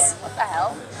Kevin, this. what the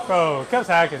hell? Bro, Kev's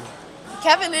hacking.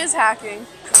 Kevin is hacking.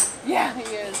 Yeah, he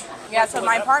is. Yeah, so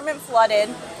my apartment flooded.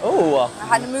 Oh, I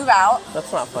had to move out.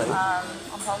 that's not fun.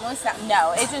 I'm homeless now.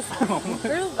 No, it just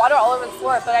there's water all over the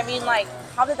floor. But I mean, like,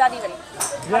 how did that even?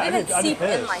 How Yeah, did it I'd be seep in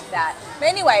pissed. like that? But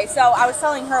anyway, so I was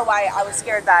telling her why I was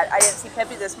scared that I didn't see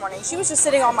Pippi this morning. She was just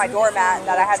sitting on my doormat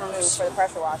that I had to move for the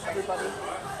pressure wash. Everybody.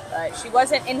 But she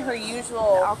wasn't in her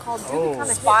usual Alcohol do Oh. kind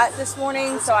of spot this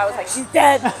morning, so I was like, she's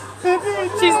dead.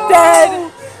 She's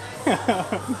dead.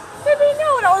 Pippi,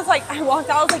 no. And I was like, I walked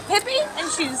out, I was like, Pippi? And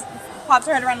she just pops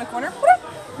her head around the corner.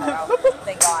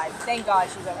 Thank God. Thank God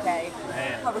she's okay.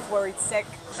 Man. I was worried sick.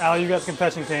 Al, you got the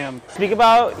confession cam. Speak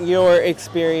about your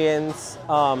experience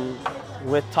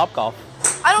with TopGolf.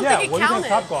 I don't Yeah, think it what do you counted.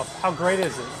 think of TopGolf? How great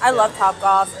is it? I love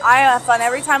TopGolf. I have fun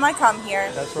every time I come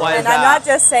here. That's Why right. is And I'm that? not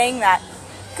just saying that.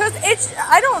 Because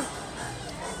I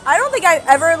don't think I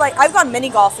ever, like, I've gone mini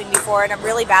golfing before and I'm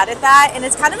really bad at that. And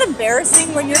it's kind of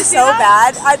embarrassing when you're so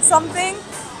bad at something.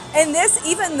 And this,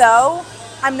 even though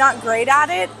I'm not great at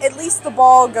it, at least the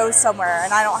ball goes somewhere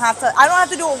and I don't have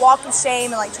to do a walk of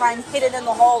shame and like try and hit it in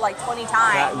the hole like 20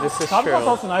 times. This is TopGolf's true.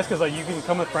 also nice because like you can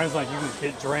come with friends, like you can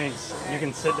get drinks, you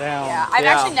can sit down. Yeah, I've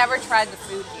Yeah. actually never tried the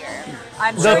food here.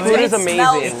 I'm The sure food it is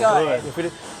smells amazing.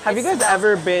 good. Have you guys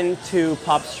ever been to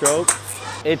Pop Stroke?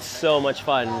 It's so much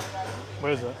fun.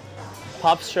 What is it?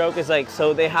 Pop Stroke is like,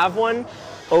 so they have one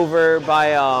over by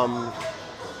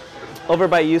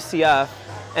UCF,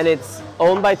 and it's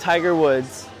owned by Tiger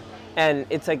Woods, and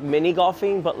it's like mini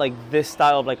golfing, but like this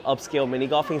style of like upscale mini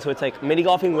golfing. So it's like mini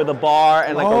golfing with a bar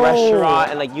and like Oh. a restaurant,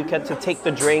 and like you get to take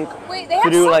the drink. Wait, they to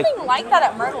have do, something like, like that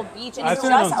at Myrtle Beach, and I've it's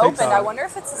seen it just on opened. TikTok. I wonder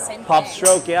if it's the same Pop thing.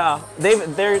 Stroke, yeah.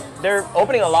 They're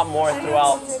opening a lot more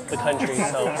throughout the country,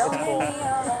 so it's cool.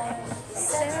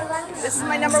 This is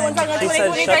my number one song of She said,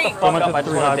 "Shut the 2023. fuck up! I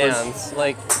Three just want to hybrids. dance."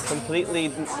 Like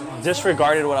completely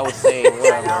disregarded what I was saying. I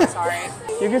Whatever. know, sorry.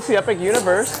 You can see Epic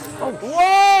Universe. Oh,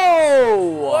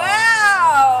 whoa!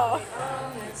 Wow!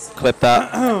 Clip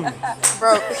that.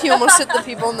 Bro, he almost hit the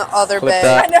people in the other Clip bed.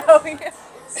 that. I know.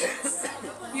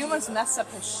 He almost messed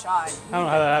up his shot. I don't know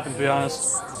how that happened, to be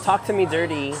honest. Talk to me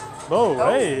dirty. Whoa,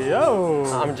 hey, yo.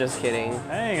 I'm just kidding.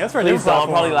 Dang, that's for a Please different don't. I'll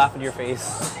platform. probably laugh in your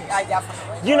face. I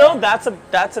definitely. You know, that's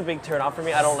a big turn off for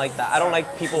me. I don't like that. I don't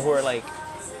like people who are like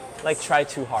like try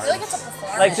too hard. I feel like it's a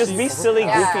performance. Like just be silly,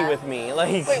 Yeah. goofy with me.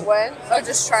 Like Wait, what? Oh,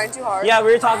 just trying too hard? yeah,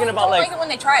 we were talking about I don't like like it when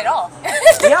they try at all.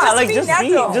 yeah, like just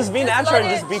natural. be natural let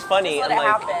and just it- be funny just and let it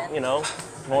like happen. you know,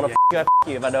 if I wanna f you, I f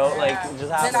you. If I don't, like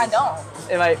just happen. Then I don't.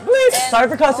 If I bleep, And sorry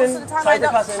for most cussing. of the time Sorry I for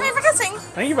don't. cussing. Sorry for cussing.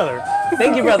 Thank you, brother.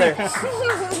 Thank you, brother.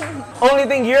 Only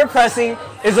thing you're pressing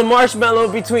is a marshmallow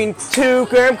between 2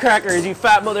 graham crackers, you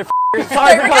fat motherfucker.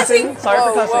 Sorry for cussing. Sorry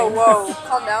for cussing. Whoa.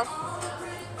 Calm down.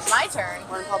 My turn.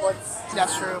 We're in public.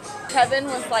 That's true. Kevin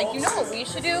was like, you know what we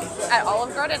should do at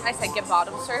Olive Garden? I said, get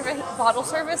bottle service.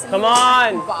 And Come he was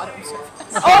on. like, bottom service.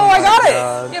 Oh, I got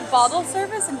it. Get bottle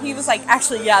service, and he was like,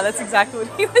 actually, yeah, that's exactly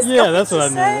what he was. Yeah, going that's to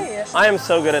what I say. I am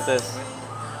so good at this.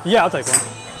 Yeah, I'll take one.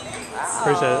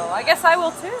 Appreciate Oh, I guess I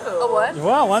will too. A what? it.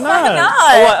 Well, why Why not? not?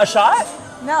 Oh, what, a shot?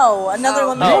 No, another Oh. You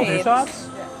want lemonade. two shots?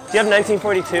 Do you have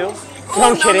 1942? Oh,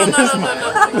 I'm kidding.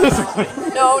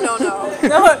 No.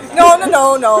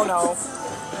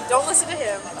 Don't listen to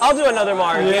him. I'll do another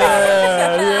Mark. Yeah, Might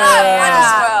yeah.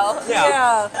 as well.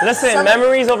 Yeah. Listen,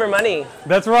 memories over money.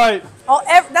 That's right. Oh,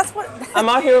 that's what. I'm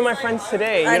out here with my friends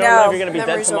today. You I don't know know. if you're gonna be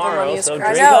Memories dead over tomorrow, money is so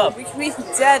crazy. drink I know. up. We can be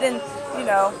dead and, you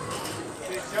know,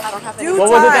 I don't have any. Do What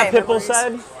was it that time. Pitbull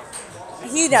said?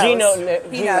 he knows. He Gino, knows.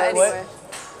 what? Anyway.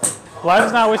 Life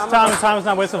is not a waste of time, and time is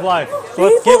not a waste of life. So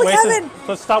let's pulled get wasted. Kevin.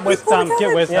 Let's stop wasting pulled time. Get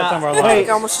Kevin. wasted Yeah. time of our Wait. lives.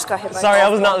 I almost just got hit by Sorry, I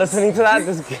golf was not ball. listening to that.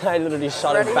 This guy literally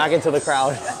shot it back into the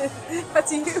crowd.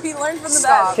 That's you. He learned from the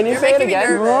Stop. best. Can you You're say it making me again?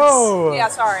 nervous. Whoa. Yeah,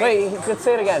 sorry. Wait, let's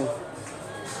say it again.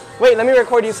 Wait, let me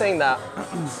record you saying that.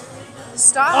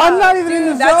 Stop. I'm not even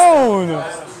in the zone.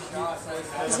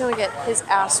 He's gonna get his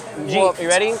ass G, whooped. you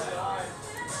ready?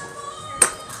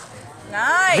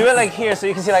 Nice. Do it like here so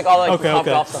you can see like all like the Okay, top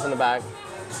okay. golf stuff in the back.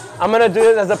 I'm gonna do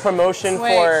it as a promotion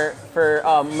Wait. for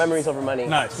Memories Over Money.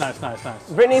 Nice.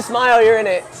 Brittany, smile, you're in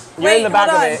it. You're Wait, in the back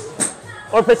hold of it.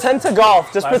 Or pretend to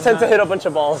golf. Just Life is pretend to not- hit a bunch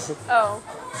of balls. Oh.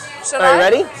 Should All right, I?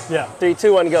 ready? Yeah. 3,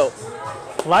 2, 1, go.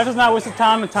 Life is not a waste of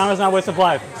time, and time is not a waste of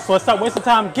life. So let's stop wasting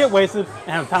time, get wasted,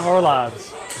 and have the time of our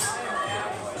lives.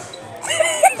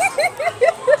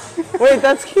 Wait,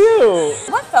 that's cute.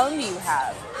 What phone do you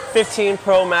have? 15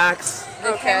 Pro Max.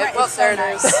 Okay, camera well, is so there it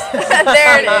nice. is.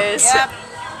 There it is. Yep.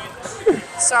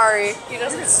 Sorry, he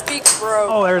doesn't speak bro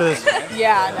Oh, there it is.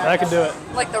 Yeah, no. I can do it.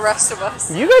 like the rest of us.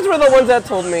 You guys were the ones that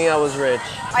told me I was rich.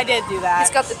 I did do that.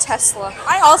 He's got the Tesla.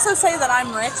 I also say that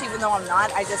I'm rich, even though I'm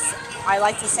not. I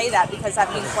like to say that because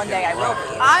that means one day I will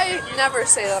be. I never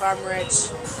say that I'm rich.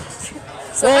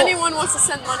 So Well- if anyone wants to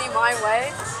send money my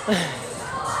way,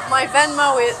 my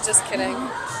Venmo is just kidding.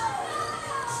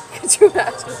 Could you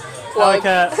imagine? Plug.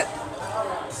 ImAllieCat.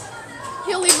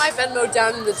 He'll leave my Venmo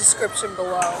down in the description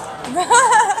below.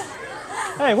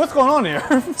 Hey, what's going on here?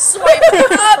 Swipe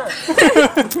up.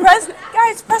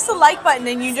 Press the like button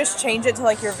and you just change it to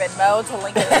like your Venmo to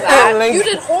link it to that. Link- You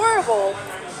did horrible.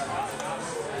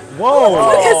 Whoa.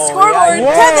 Look at scoreboard,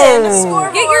 yeah. Kevin.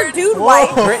 Scoreboard. Get your dude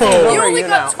white. Brittany, You where are only you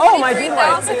got now? Oh, my dude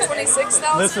 23,000,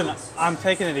 26,000. Listen, I'm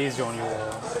taking it easy on you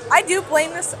all. I do blame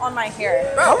this on my hair.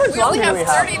 Bro, much we only longer have do we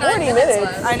have? 39 40 minutes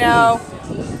minutes. left. I know.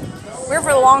 We're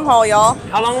for the long haul, y'all.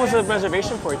 How long was the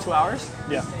reservation for? 2 hours?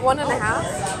 Yeah,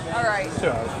 1.5. All right. 2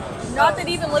 hours. Not that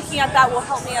even looking at that will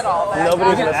help me at all. But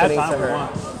Nobody's We can add listening time to if we her.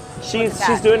 want.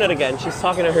 She's doing it again. She's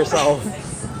talking to herself.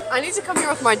 I need to come here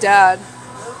with my dad.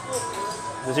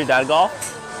 Does your dad golf?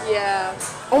 Yeah.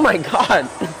 Oh my god.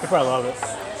 You probably love it.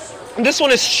 This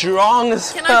one is strong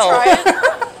as Can hell. I try it?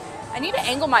 I need to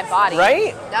angle my body.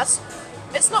 Right?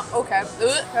 It's not okay.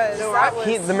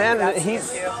 The man,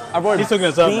 he's our boy He's looking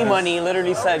us up, B man. Money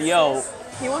literally said, yo,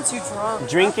 He wants you drunk.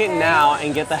 drink it now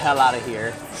and get the hell out of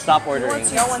here. Stop ordering.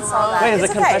 No one saw that. Wait, is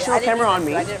It's the okay. confessional I didn't camera do on this.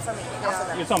 me? I did it for me. Not for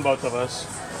them. It's on both of us.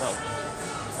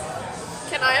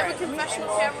 Can I have a confessional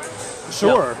camera?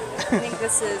 Sure. I think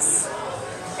this is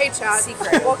Hey, Chad.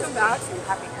 secret. Welcome back. to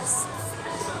happiness.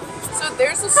 So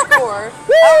there's a score. I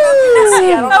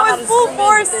don't know how That to was full zoom in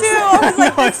force with too. this. I was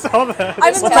like, I saw that. I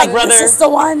was What's like, up, brother? this is the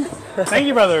one. Thank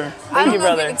you, brother. I don't you, know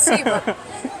brother. if you can see, but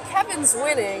Kevin's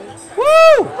winning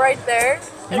Woo! right there.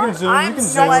 You can zoom. I'm You can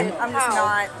You know what? zoom I'm just How?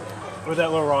 not. with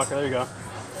that little rocker. There you go.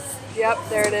 Yep,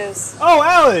 there it is. Oh,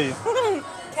 Allie.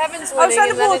 Kevin's I was winning, trying to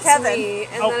and then pull it's Kevin. me,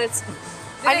 and Oh. then it's.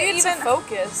 Did I it need even- to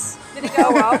focus. Did it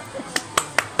go well?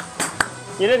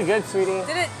 You did good, sweetie.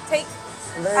 Did it take?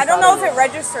 I'm very I don't proud know of if it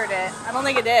registered it. I don't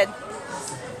think it did.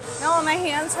 No, my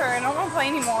hands hurt. I don't want to play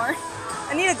anymore.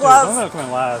 I need a Dude, I'm glove. gonna come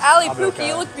in last. Allie I'll be Pookie, okay.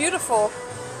 you look beautiful.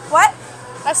 What?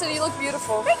 I said you look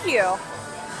beautiful. Thank you.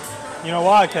 You know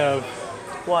why, Kev?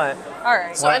 What? All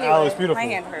right. So Why anyway, Allie's beautiful. My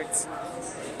hand hurts.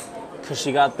 Because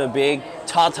she got the big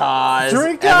tatas.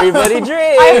 Drink up. Everybody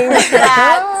drink.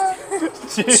 That.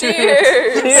 Cheers.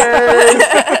 Cheers.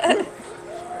 Cheers.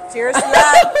 Cheers to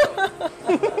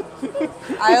that.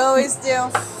 I always do.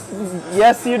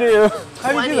 Yes, you do.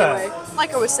 How do you do that?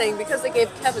 Like I was saying, because they gave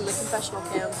Kevin the confessional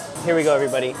cam. Here we go,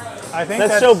 everybody. I think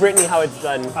Let's that's, show Brittany how it's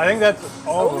done. I think that's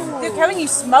all of them. Dude, Kevin, you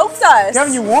smoked us.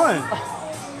 Kevin, you won.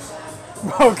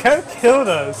 Bro, Kevin killed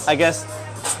us. I guess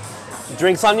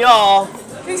drinks on y'all.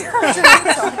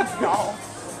 Wow.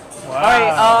 All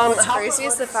right. What's crazy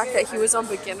is the fact that he was on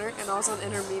beginner and I was on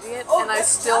intermediate, and I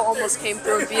still almost came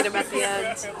through and beat him at the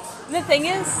end. The thing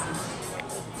is,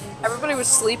 Everybody was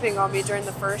sleeping on me during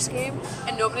the first game,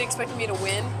 and nobody expected me to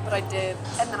win, but I did.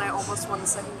 And then I almost won the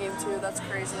second game too. That's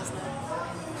crazy, isn't it?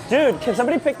 Dude, can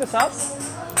somebody pick this up?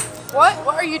 What?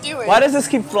 What are you doing? Why does this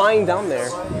keep flying down there?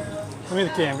 Give me the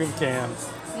cam. Give me the cam.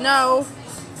 No.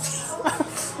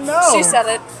 No. She said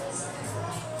it.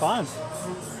 Fine.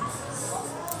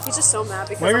 He's just so mad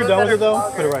because When you're I'm a done with better it, though,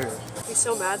 vlogger. put it right here. He's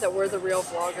so mad that we're the real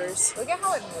vloggers. look at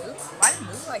how it moves. Why did it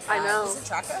move like that? I know. Does it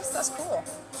track us? That's cool.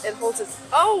 It holds its.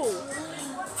 Oh!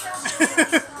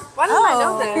 Why didn't I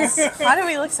know this? Why do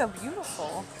we look so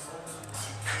beautiful?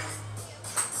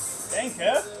 Dang,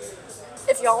 Kev.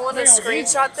 If y'all want to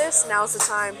screenshot this, now's the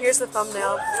time. Here's the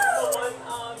thumbnail. How old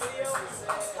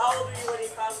were you when you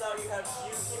found out you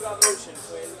got motion,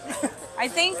 twin? I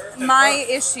think my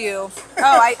issue.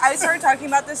 I started talking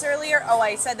about this earlier.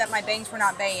 I said that my bangs were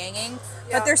not banging,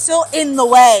 but they're still in the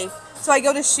way. So I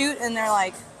go to shoot and they're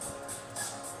like,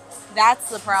 that's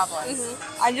the problem.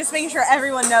 I'm just making sure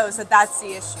everyone knows that that's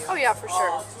the issue. Oh yeah, for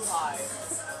sure. Too high.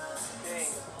 Dang.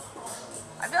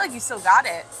 I feel like you still got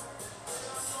it.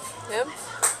 Him?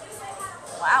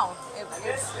 Wow.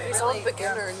 He's on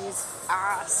beginner and he's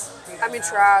ass. I mean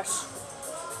trash.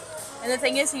 And the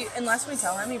thing is, unless we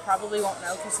tell him, he probably won't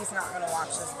know because he's not going to watch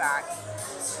this back.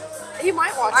 He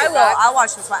might watch I it will. back. I'll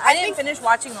watch this one. I didn't think- finish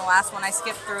watching the last one. I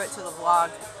skipped through it to the vlog.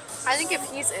 I think if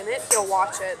he's in it, he'll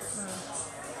watch it.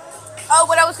 Oh,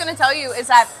 what I was going to tell you is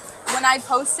that when I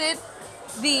posted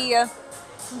the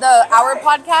Hour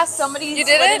podcast, somebody You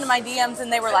did slid it? into my DMs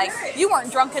and they were like, you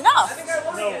weren't drunk enough.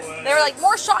 They were like,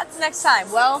 more shots next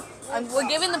time. Well, we're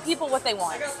giving the people what they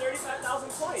want. 35,000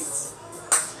 points.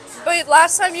 But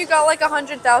last time you got like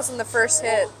 100,000 the first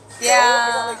hit.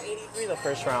 Yeah. 83 the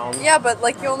first round. Yeah, but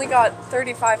like you only got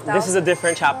 35,000. This is a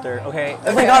different chapter, okay?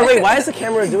 Oh my god, wait, why is the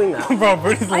camera doing that? Bro,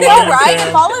 Brittany's I know, right?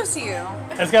 It follows you.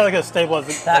 It's got like a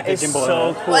stabilizer. That like a is gimbal so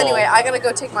in it. cool. Well, anyway, I gotta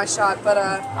go take my shot, but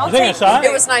You taking a shot?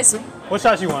 it was nice. What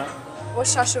shot you want? What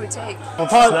shot should we take? Well,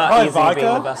 probably, Not probably easy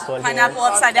being the vodka. best one here. Pineapple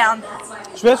upside down.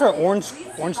 Should we ask for an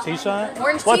orange tea shot?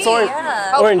 Orange What's tea, orange?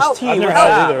 yeah. Orange Oh, tea. I've never what's had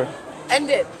that? it either. End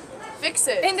it. Fix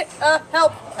it. And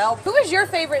help. Who is your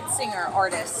favorite singer,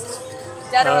 artist?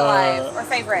 Dead or alive, or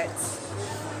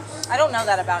favorites? I don't know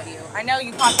that about you. I know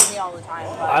you talk to me all the time.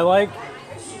 But I like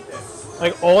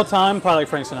all time, probably like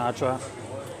Frank Sinatra.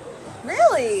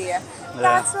 really?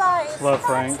 That's life. Love That's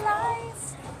Frank.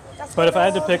 life. That's But if I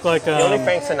had to pick like The only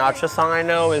Frank Sinatra song I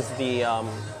know is the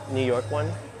New York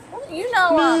one. you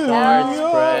know, Start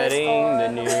spreading the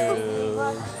news.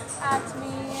 at me.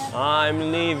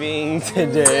 I'm leaving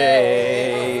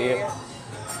today.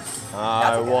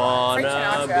 I wanna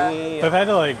Sinatra. be. if I had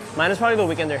to like, Mine is probably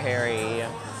The Weeknd or Harry.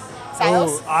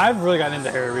 Styles? oh, I've really gotten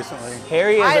into Harry recently.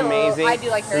 Harry is amazing. I do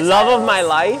like Harry Love Styles. of my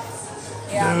life.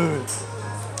 Yeah.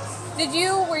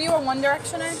 Dude, Were you a One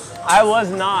Directioner? I was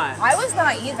not. I was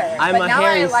not either. I'm but a now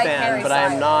Harry I like fan, Harry but I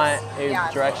am Styles. not a Yeah.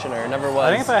 Directioner. Never was. I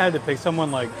think if I had to pick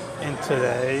someone like in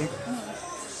today,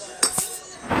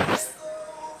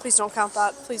 Please don't count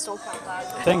that. Please don't count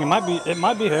that. dang, it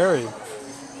might be Harry.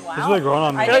 Wow. He's really growing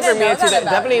on me. I feel like for didn't me, know it's that about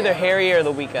definitely you. either Harry or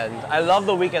The Weeknd. I love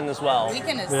The Weeknd as well.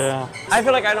 Weekend is. Yeah. I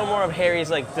feel like I know more of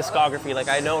Harry's like discography. Like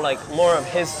I know like more of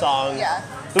his songs. Yeah.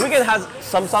 The Weeknd has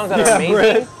some songs that Yeah, are amazing.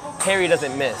 Brit. Harry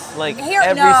doesn't miss. Like No,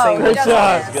 every he single doesn't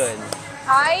song miss. is good.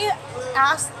 I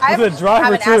With a driver,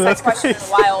 haven't too, asked that's that question in a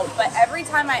crazy. while, but every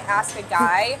time I ask a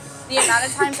guy, the amount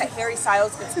of times that Harry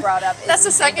Styles gets brought up is That's the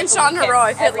insane. second But shot in a Weeknd, row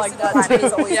I've hit every like single that. time,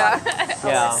 he's always Yeah. on.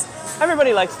 Yeah.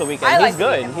 Everybody likes The Weeknd. I He's like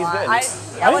good. Weeknd a He's lot. good. I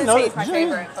didn't wouldn't know say he's my that-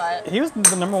 favorite, but He was the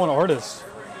 #1 artist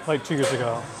like 2 years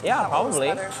ago. Yeah,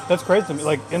 probably. That's crazy to me.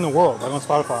 Like in the world, like on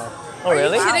Spotify. Oh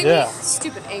really? Are you kidding Yeah. me?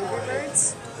 Stupid Angry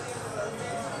Birds.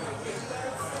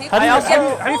 How do you,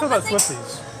 also- how do you feel about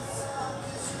Swifties?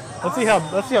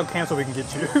 Let's see how canceled we can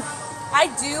get you. I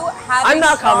do have I'm a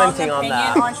not strong commenting on opinion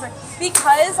that. on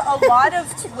because a lot of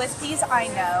Swifties I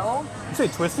know, You say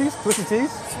Twisties? Twisty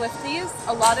Tees? Swifties,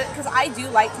 because I do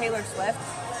like Taylor Swift,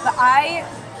 but I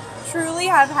truly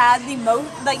have had the most,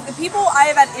 like the people I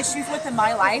have had issues with in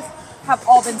my life have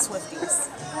all been Swifties.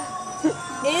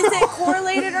 Is it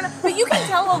correlated or not? But you can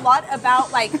tell a lot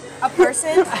about like a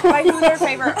person by who their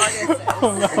favorite artist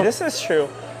is. This is true.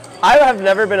 I have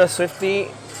never been a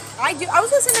Swiftie. I do. I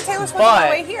was listening to Taylor Swift on But- the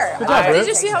way here. Good job, Did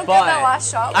you see how good But that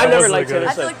last shot was? I've That never was liked really Taylor good.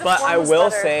 I feel Swift, like the but form I was will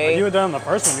better. say If you had done the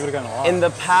first one, you would have gotten a lot. in the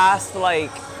past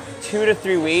like 2 to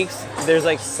 3 weeks, there's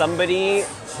like somebody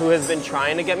who has been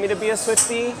trying to get me to be a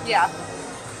Swiftie, Yeah.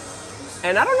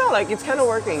 and I don't know, like it's kind of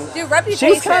working. Dude,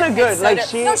 Reputation. She's kind of good. is so Like good.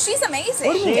 she, No, she's amazing.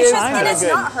 What do you mean It's she's just, and kinda it's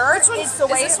good? not her. Which one It's the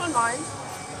way. is this one mine?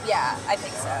 Yeah, I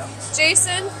think so.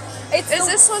 Jason, It's is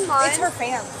this one mine? It's her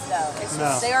fans, though. It's No.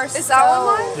 just, they are Is that one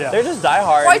mine? Yeah. they're just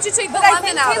diehard. Why'd you take the But I lemon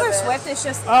think out Taylor of it? Swift is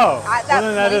just Oh, at that well,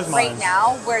 then that point is mine. right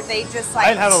now where they just like. I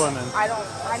didn't have a lemon. I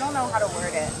don't know how to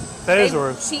word it. That is They-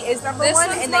 yours. She is number This one,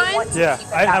 one's and mine? they want to Yeah, keep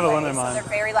it I didn't that have a way, lemon in so mine. they're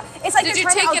very. It's like Did they're you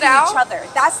trying to take it outdo each out? other.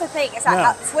 That's the thing. Is that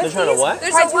No. Swifties trying to what?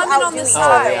 There's try a to lemon on outdo this each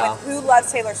side. other Yeah. with who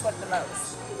loves Taylor Swift the most.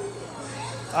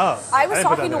 Oh. I was didn't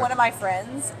put talking that to there. one of my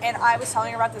friends, and I was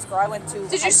telling her about this girl I went to.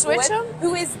 Did you high school switch with, them?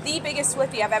 Who is the biggest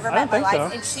Swiftie I've ever I met in my don't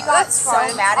life, think so. and she got That's so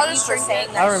fine. mad I'll at me just for drink saying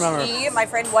it. that I remember. my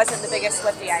friend, wasn't the biggest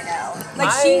Swiftie I know. Like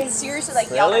My- she seriously like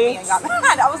yelled at Really? me and got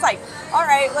mad. I was like, all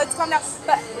right, let's calm down.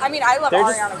 But I mean, I love They're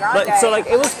just, Ariana Grande. but so like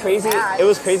it was I'm crazy. mad. It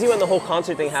was crazy when the whole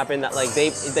concert thing happened that like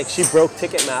she broke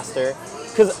Ticketmaster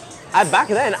because back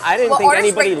then I didn't Well, think artists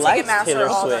anybody break liked Ticketmaster Taylor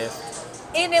all the- Swift.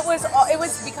 And it was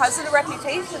because of the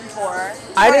Reputation tour.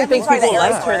 I didn't think sorry, the people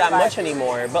Eras liked her tour, that but- much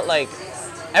anymore, but like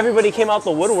everybody came out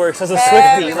the woodworks as a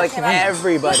Everybody Swiftie, like came out.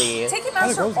 everybody.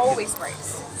 Ticketmaster always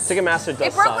breaks. Ticketmaster does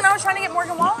It broke suck. when I was trying to get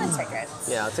Morgan Wallen tickets.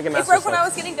 Yeah, It Ticketmaster broke when I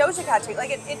sucks. was getting Doja Cat tickets. Like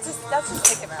it just that's just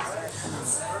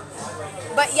Ticketmaster.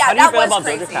 But yeah, How do you that feel was about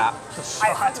crazy. Doja Cat?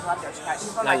 I fucking love Doja Cat.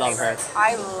 She's one of I my love her. favorites.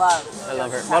 I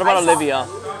love her. Doja What Cat. about I saw- Olivia?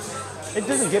 It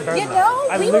doesn't get better You than know,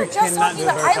 that. I we were literally just cannot talking do a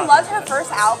about. better I job loved than her that.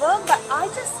 first album, but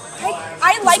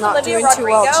I like not Olivia doing too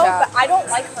well, Rodrigo, chat. but I don't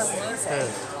like her music.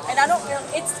 And I don't really,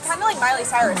 it's kind of like Miley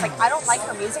Cyrus. Like, I don't like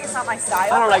her music. It's not my style.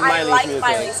 I don't like but Miley's I like music.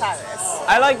 Miley Cyrus.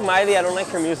 I like Miley. I don't like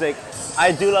her music.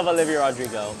 I do love Olivia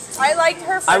Rodrigo. I liked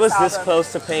her first I was album. this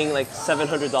close to paying like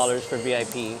 $700 for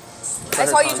VIP. I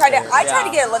saw you try to. I tried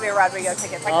to get Olivia Rodrigo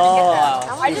tickets. I couldn't get them.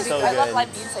 Oh, I she's just so I love good. live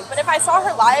music, but if I saw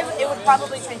her live, it would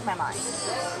probably change my mind.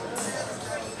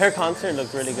 Her concert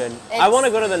looked really good. I want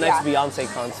to go to the next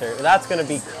Beyonce concert. That's gonna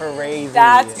be crazy.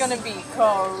 That's gonna be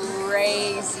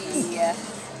crazy.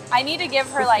 I need to give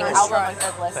her like Nice album try. a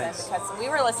good listen Thanks. because we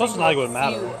were listening Plus, to not a would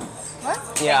matter. few. What?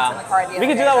 in the Yeah. car the We other can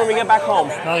do day. that when we get back home.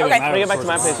 Not even Okay. matter When we get back what to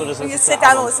my source place, it's we'll just We listen just to sit the down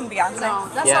and album. listen to Beyonce. No,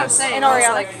 that's Yeah. what I'm saying. And I was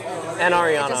Ariana. like, And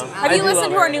Ariana. doesn't matter. Have I you do listened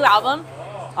love to her new album?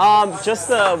 Just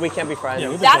the We Can't Be Friends. Yeah,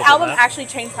 we That both album that. actually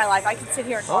changed my life. I could sit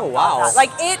here and talk Oh, wow. about that.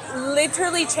 Like it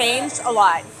literally changed a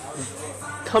lot.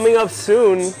 Coming up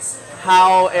soon,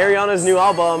 how Ariana's new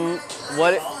album.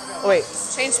 Wait.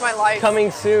 changed my life. Coming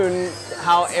soon,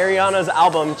 how Ariana's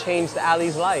album changed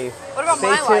Allie's life. What about Stay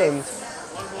my tuned. life?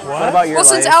 What? What about your Well,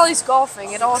 life? since Allie's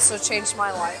golfing, it also changed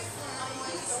my life.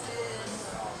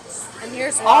 And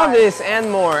here's All why. this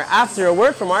and more after a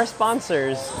word from our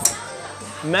sponsors.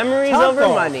 Memories over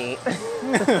TopGolf. money.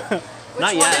 Which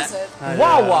Not one yet. is it?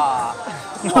 Wawa.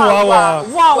 Wawa.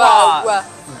 Wawa. Whoa.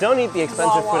 Don't eat the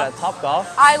expensive Wawa. food at TopGolf.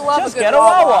 I love Just a good get a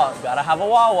Wawa. Wawa. Gotta have a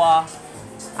Wawa.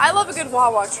 I love a good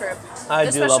Wawa trip. I do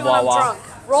Especially love when Wawa. I'm drunk.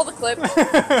 Roll the clip.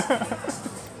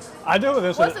 I do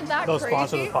eventually Wasn't that they'll crazy?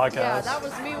 sponsor the podcast. Yeah, that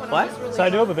was me when What? I was really So I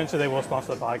do young. hope eventually they will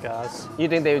sponsor the podcast. You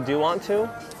think they do want to?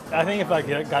 I think if I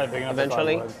got it big enough, they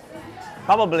probably Eventually. would.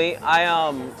 Probably.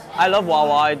 I love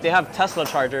Wawa. They have Tesla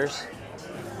chargers.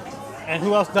 And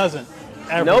who else doesn't?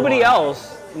 Everyone.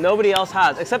 Nobody else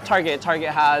has except Target. Target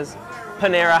has,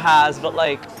 Panera has, but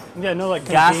like Yeah, no, like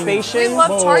gas convenience- We station. love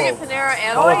Whoa, Target, whoa. Panera,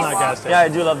 and That was not a Wawa. gas station. Yeah, I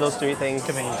do love those three things.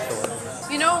 Convenience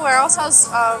store. You know where else has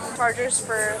chargers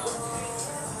for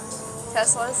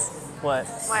Teslas? What?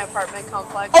 My apartment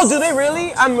complex. Oh, do they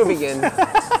really? I'm moving in.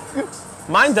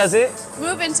 Mine does it.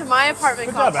 Move into my apartment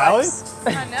Good job, complex.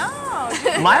 I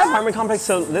know. My apartment complex.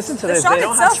 So listen to The this. shop They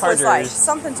don't have itself was like chargers.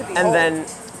 something to behold. And then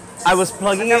I was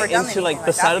plugging I've never it done into like anything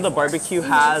the like side that of the before. barbecue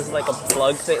has like a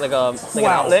plug thing, like an Wow.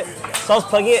 outlet. So I was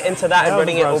plugging it into that and That was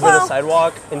running it over impressive. the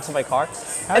sidewalk into my car.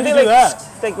 How'd and you they do like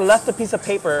that? like left a piece of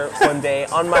paper one day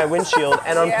on my windshield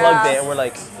and unplugged Yeah. it and we're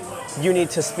like, you need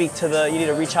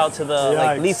to reach out to the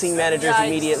like Yikes. leasing managers Yikes.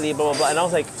 immediately, blah blah blah. And I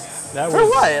was like, That for was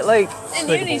what? Like, And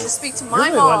you need to speak to You're my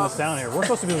really letting mom. us down here. We're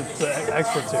supposed to be the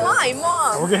experts here. My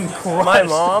mom. We're getting crushed. my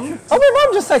mom? Oh, my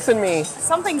mom just texted me.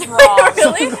 something's wrong.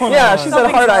 Really? Going Yeah, on. she said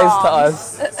Something's hard eyes wrong. to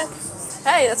us.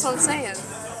 Hey, that's what I'm saying.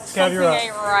 Kev, you're Something up.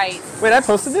 ain't right. Wait, I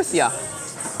posted this? Yeah.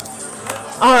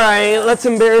 All right, let's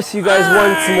embarrass you guys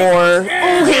once more.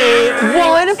 Okay,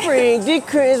 what a freak did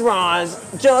Chris Ross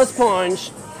just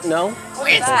punch? No?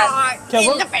 It's not Kev, in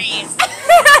what- the face.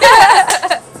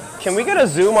 Can we get a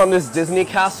zoom on this Disney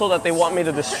castle that they want me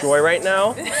to destroy right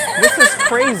now? This is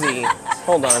crazy. Hold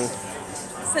Hold on.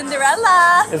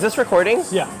 Cinderella. Is this recording?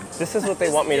 Yeah. This is what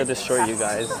they want me to destroy, you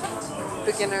guys.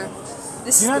 Beginner.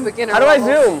 This is Yeah. the beginner How do I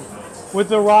level. zoom? With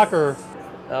the rocker.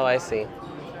 Oh, I see.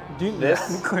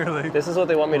 This? Clearly. This is what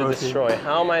they want me to Rosie. destroy.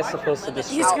 How am I supposed to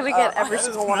destroy? He's gonna get every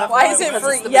single one of them. Why is it because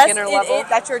free? it's the Yes, beginner level.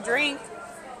 that's your drink.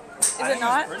 Is it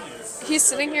not? He's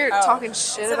sitting here Oh. talking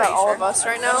shit Is it about all sure? of us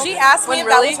right now. She asked me when if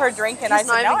that really, was her drink, and he's I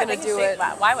said not no. even gonna do it.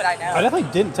 Why would I I know?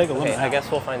 definitely didn't take a lemon Okay, I out. guess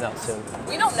we'll find out soon.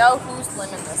 We don't know whose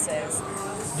lemon this is.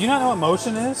 Do you not know what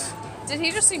motion is? Did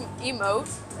he just emote?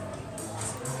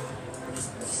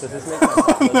 Does this make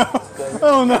sense?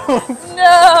 Oh no.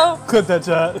 No. Clip that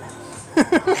chat.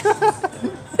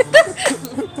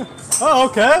 Oh,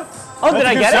 okay. Oh, That's did a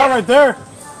I good get shot it? right there.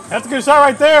 That's a good shot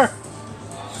right there.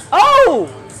 Oh!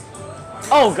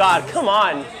 Oh God, come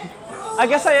on. I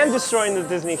guess I am destroying the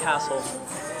Disney castle.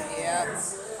 Yeah.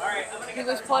 He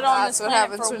was put on That's this what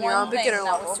planet happens for when you're one on thing, beginner and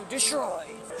that level. was to destroy.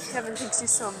 Kevin thinks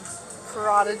he's some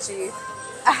prodigy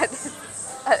at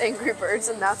Angry Birds,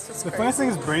 and that's what's The crazy. funniest thing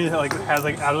is Brady has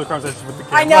like out of the conversation with the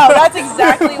camera. I know. That's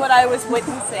exactly what I was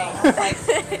witnessing. Like,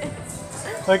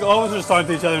 Like all of us are talking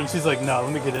to each other, and she's like, "No,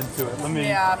 let me get into it. Let me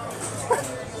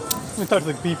talk to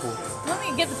the people." Let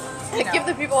me get. Give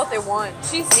the people what they want.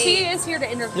 She is here to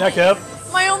entertain. Yeah, Kev.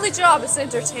 My only job is to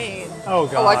entertain. Oh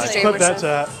God. I just Clip that Jamerson.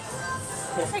 chat.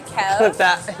 Hey, Kev. Clip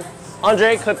that.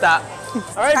 Andre, clip that. All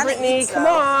right, Kinda Brittany, eats come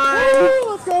up. on.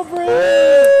 Let's go, Brady.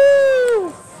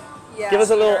 Woo! Yeah. Give us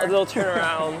a little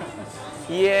turnaround.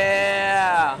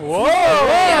 Yeah.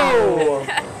 Whoa.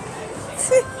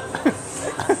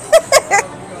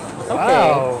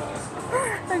 Wow.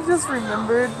 I just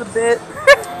remembered the bit.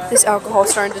 This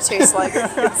alcohol's starting to taste like.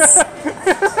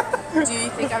 Do you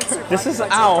think I'm surprised? This is by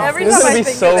ow. Every This is time gonna I be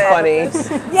think so of it. funny.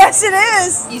 Yes, it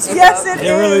is. Easy Yes, up. it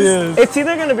It really is. It's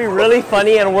either gonna be really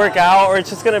funny and work out, or it's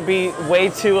just gonna be way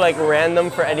too like random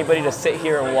for anybody to sit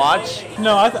here and watch.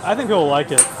 No, I think people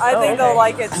like it. I think okay. they'll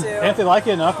like it And too. if they like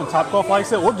it enough and TopGolf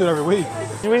likes it, we'll do it every week.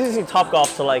 We just need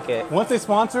TopGolf to like it. Once they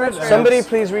sponsor it, Somebody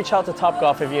please reach out to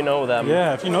TopGolf if you know them.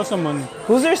 Yeah, if you know someone,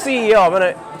 Who's their CEO? I'm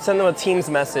gonna send them a Teams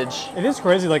message. it is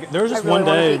crazy. Like there was I just really one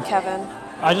want to day, beat Kevin.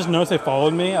 I just noticed they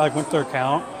followed me. I like went to their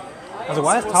account. I was like,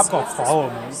 why does TopGolf follow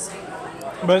me?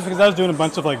 But it's because I was doing a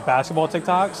bunch of like basketball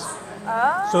TikToks.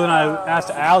 So then I asked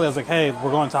Allie, I was like, hey,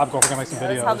 we're going to TopGolf. We're gonna make some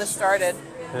videos. That's how this started.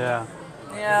 Yeah,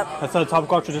 Yep. that's how the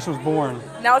TopGolf tradition was born.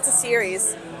 Now it's a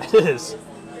series. It is.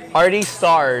 Artie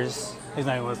Stars, He's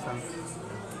not even listening.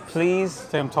 please,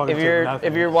 Say I'm talking if to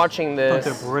nothing. you're watching Talking to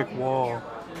this, a brick wall.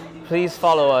 please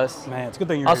follow us. Man, it's a good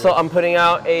thing you're Also, here. I'm putting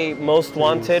out a most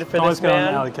wanted for Don't this always get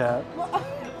man. on ImAllieCat.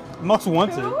 Most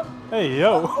wanted. Hey,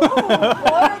 yo. Clip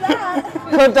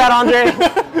that, Andre.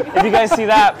 If you guys see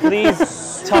that,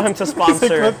 please tell him to sponsor.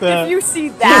 Clip that. You see Do you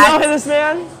know that? who this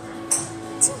man?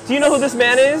 Do you know who this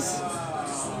man is?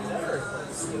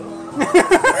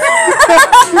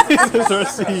 He's our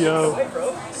CEO.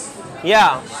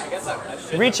 Yeah.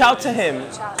 Reach out to him.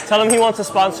 Tell him he wants a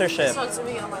sponsorship.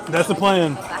 That's the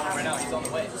plan.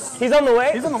 He's on the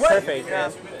way? He's on the way. Perfect. Yeah.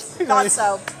 He's Thought already,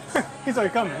 so. he's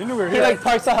already coming. He knew we were He here. like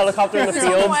parks a helicopter in the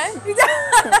field.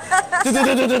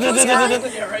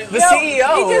 The He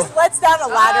CEO. just lets down a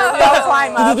ladder. We all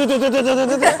climb up.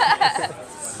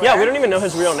 Yeah, we don't even know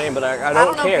his real name, but I don't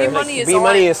don't know. care. B-Money is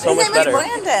B-Money all is so His much name is better.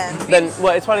 Brandon. Then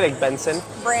what? It's probably like Benson.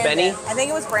 Brandon. Benny. I think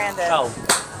it was Brandon. Oh.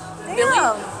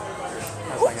 Damn.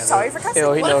 Oops, sorry for cussing.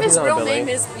 Ew, he What knows if his he's on a real Billy. name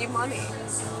is B Money?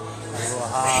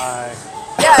 Hi.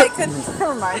 Yeah, it could.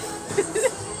 Never mind.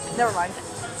 Never mind.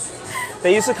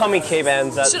 They used to call me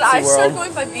K-Bands at Should I start SeaWorld.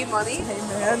 going by B Money?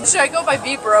 Should I go by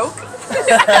B Broke?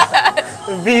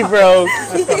 V-Bro.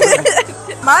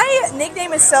 My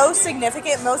nickname is so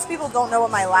significant. Most people don't know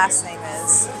what my last name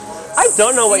is. I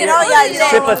don't know what You you're... know, yeah, you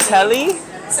don't. Cipatelli?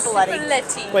 Cipoletti.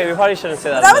 Letty. Wait, we probably shouldn't say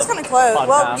that. That on was the kind of close.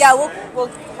 Well, podcast. yeah, well,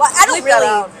 I don't Bleep that really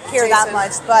out, care that Jason.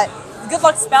 much, but good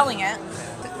luck spelling it.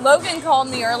 Logan called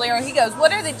me earlier. He goes,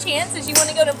 "What are the chances you want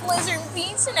to go to Blizzard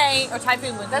Beach tonight?" Or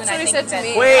Typhoon Lagoon. That's what I he think said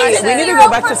he to me. Wait, I we said- need to go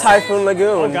back to Typhoon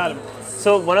Lagoon. Oh, got him.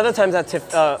 So one of the times at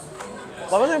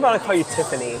why was I about to call you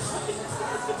Tiffany?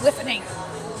 Tiffany.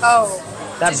 Oh.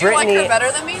 That Did you like Brittany. her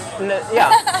better than me?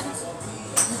 Yeah.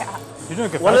 You're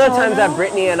doing good. One of the times that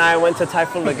Brittany and I went to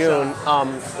Typhoon Lagoon,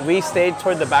 we stayed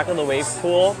toward the back of the wave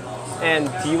pool.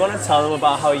 And do you want to tell them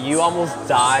about how you almost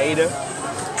died?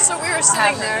 So we were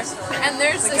sitting there, and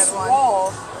there's That's a this good one.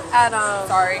 wall at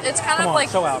Sorry. It's kind Come of on, like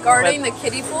show out. guarding the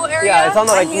kiddie pool area. Yeah, it's on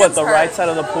the My like what hands the hurt. right side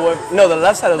of the pool. No, the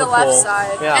left side of the the left pool.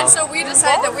 side. Yeah. And so we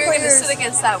decided that we were going to Players- sit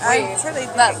against that I'm wave, sure they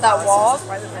do that get wall,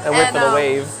 glasses. and wait for the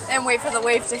wave. and wait for the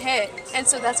wave to hit. And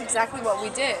so that's exactly what we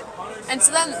did. And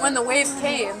so then when the wave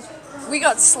came, we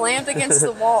got slammed against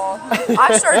the wall.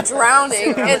 I started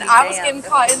drowning, and I was getting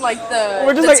caught in like the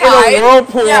We're just the like tide. in a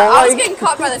whirlpool. Yeah, I was like- getting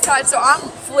caught by the tide, so I'm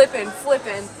flipping.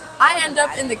 I end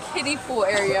up in the kiddie pool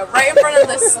area, right in front of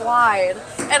the slide,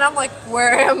 and I'm like,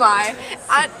 where am I?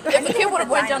 If a kid would have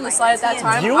went down the slide at that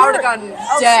time, You I would were- have gotten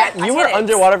dead. You were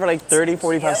underwater for like 30,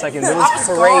 45 seconds. It I was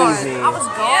was crazy. gone. I was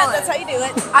gone. Yeah, that's how you do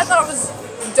it. I thought I was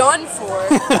done for.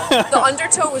 The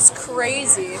undertow was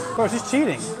crazy. Of course, he's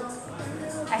cheating.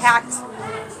 I hacked.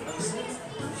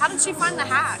 How did she find the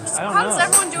hacks? I don't How know. is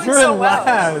everyone doing You're so in well?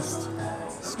 last.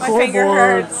 My finger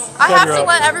Scoreboard. hurts. I have You're to up.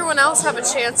 let everyone else have a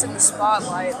chance in the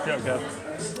spotlight. Go, go.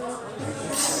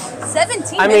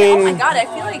 17 I minutes. Oh mean- my god, I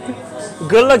feel like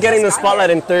Good luck getting the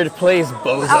spotlight in third place,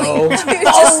 bozo. You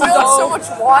just spilled so much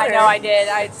water. I know I did.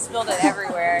 I spilled it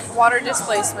everywhere. Water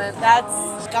displacement.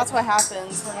 That's what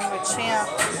happens when you're a champ.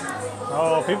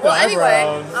 Oh, people Well, anyway,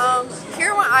 eyebrows.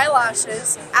 here are my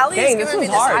eyelashes. Allie Dang, is this giving me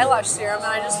was this hard. eyelash serum,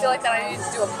 and I just feel like that I need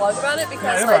to do a plug about it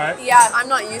because, Yeah, like, right. yeah, I'm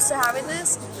not used to having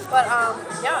this, but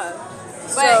yeah.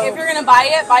 But So- if you're gonna buy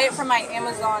it from my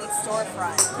Amazon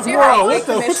storefront. Bro, what's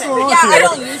going on Yeah, I here?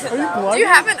 don't use it Are you though. Do you blooded?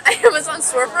 have an Amazon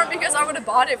storefront? Because I would have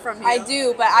bought it from you. I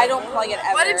do, but I don't plug it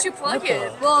ever. Why didn't you plug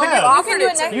it? Well, Yeah. you offered can do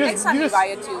it it to next, me. next time You you just- buy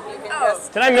it too. You can Oh.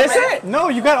 just. Did I miss it? No,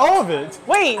 you got all of it.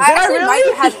 Wait, did I I actually really?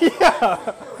 might have. Yeah,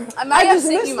 I might I have just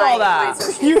sent missed you my all that.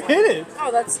 razor. you hit it. Oh,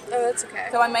 that's okay.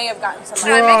 So I may have gotten some.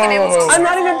 Should I make an Amazon I'm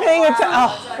not storefront? even paying attention.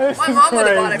 Oh. This My is mom would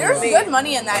have bought it crazy. for There's me. good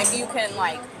money in that if you can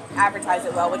like advertise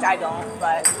it well, which I don't.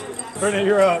 But Brittany,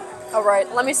 you're up. All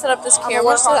right, let me set up this gonna camera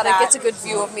work so on that it that. gets a good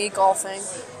view of me golfing.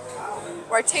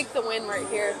 Where I take the win right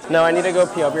here. No, I need to go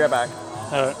pee. I'll be right back.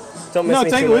 Don't miss No, me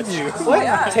take too it with much. you. What?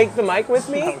 Yeah. Take the mic with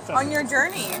me? on your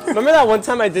journey. Remember that one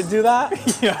time I did do that?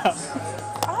 Yeah.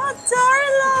 Oh,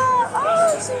 Darla!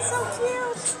 Oh, she's so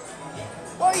cute.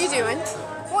 What are you doing?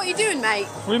 What are you doing, mate?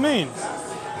 What do you mean?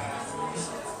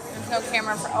 There's no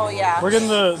camera for. Oh yeah. We're getting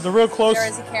the real close, There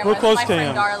is a camera. real close That's my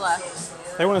friend cam.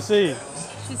 Darla. They want to see.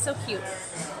 She's so cute.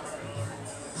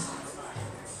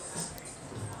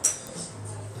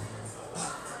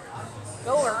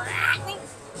 Go over.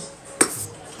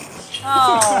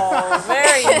 Oh,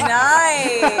 very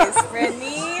nice,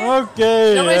 Brittany.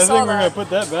 Okay, Nobody I saw think we're that. gonna put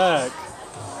that back.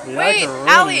 The Wait, macaroni.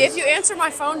 Allie, if you answer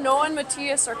my phone, Noah and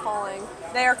Matthias are calling.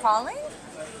 They are calling?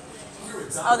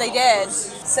 Oh, they did.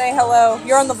 Say hello.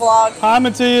 You're on the vlog. Hi,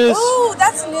 Matthias. Ooh,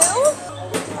 that's new?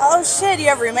 Oh shit, you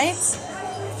have roommates?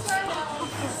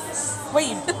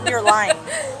 Wait, you're lying.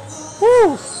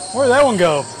 Woo! Where'd that one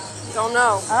go? Don't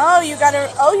know. Oh, you got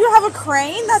a. Oh, you have a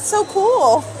crane? That's so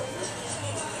cool.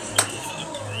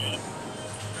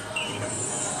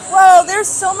 Whoa, there's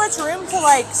so much room to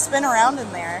like spin around in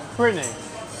there. Brittany,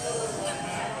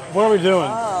 what are we doing?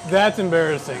 Oh. That's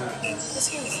embarrassing.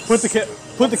 Put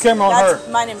the camera on That's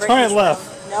her. mine and Turn Brittany's it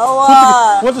left.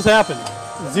 Noah. What just happened?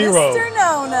 Zero. Mr.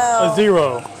 No. A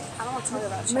zero. I don't want to tell you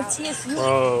that. Chat. Matthias, you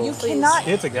Bro. cannot.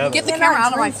 Get together. Get the cannot camera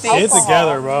out of my drink face. Get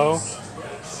together, bro.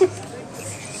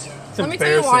 It's Let me tell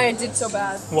you why I embarrassing. did so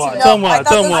bad. Why? today. Tell them I why. thought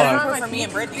Tell them this I was don't why. know for my me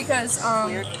and Brittany. because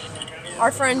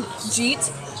our friend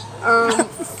Jete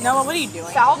Noah, what are you doing?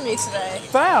 fouled me today.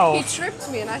 Foul. He tripped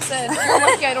me, and I said, "You're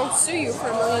lucky I don't sue you for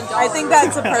 $1 million." I think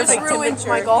that's a perfect ruined temperature.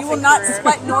 my You golfing will not career.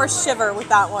 sweat nor shiver with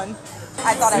that one.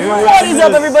 I thought I Dude. would. What is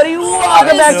up, everybody?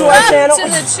 Welcome back to our Welcome channel. to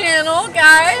the channel,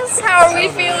 guys. How are we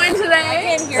feeling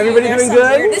today? Everybody doing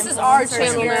good? This is our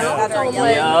channel now. That are Don't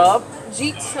yelling. let Yup.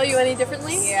 Jeet tell you any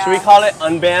differently. Yeah. Should we call it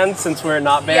unbanned since we're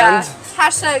not Yeah. banned?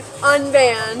 Hashtag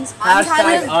unbanned. I'm Hashtag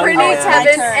kind of Brittany, unbanned.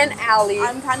 Tevin, turn. and Allie.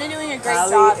 I'm kind of doing a great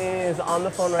Allie job. is on the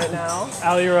phone right now.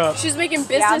 Allie, you're up. She's making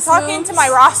Yeah, I'm business talking moves. to my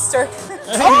roster.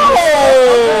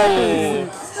 Oh!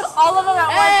 All of them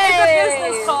at Hey. once. It's a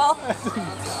business call.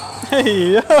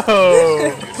 Hey, yo.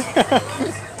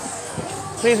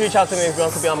 Please reach out to me if you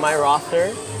want to be on my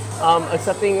roster.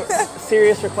 Accepting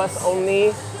serious requests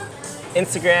only.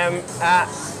 Instagram at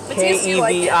Matthias, do you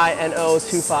like it?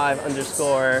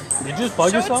 KEVINO25_. Did you just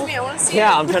plug Show it yourself? to me. I want to see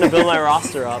Yeah, it. I'm trying to build my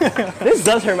roster up. This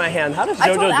does hurt my hand. How does I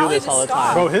told JoJo do Allie this to all the stop.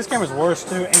 time? Bro, his camera's worse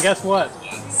too. And guess what?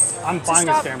 I'm buying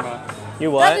this stop. camera.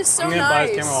 You what? That is so I'm gonna buy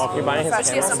his nice. camera off. You're buying his Matthias,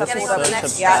 camera? I'm This getting is on the such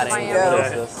next a Yeah, bad I angle. know. What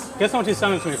is this? Guess how much he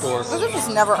sent it to me for? This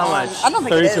is never How on. much? I don't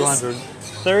think it is. 3,200.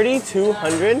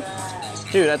 3,200?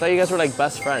 Dude, I thought you guys were like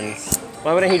best friends.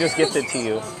 Why wouldn't he just gift it to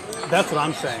you? That's what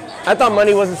I'm saying. I thought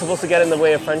money wasn't supposed to get in the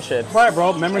way of friendship. Right,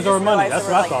 bro. Memories over money. Realized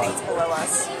That's there what I were, like, thought. things below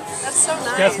us. That's so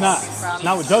nice. Guess not.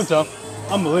 Not with JoJo.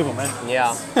 Unbelievable, man.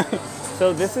 Yeah.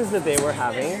 So this is the day we're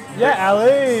having. Yeah,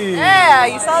 Allie. Yeah,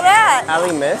 you saw that.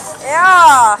 Allie missed.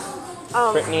 Yeah.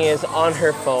 Brittany is on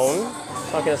her phone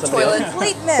talking to somebody Toilet. else.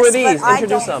 Complete miss. Who are these? But I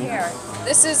Introduce don't them. care.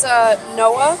 This is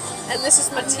Noah, and this is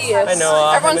Matthias. Hi,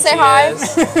 Noah. Everyone Hi, say hi.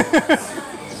 Matthias.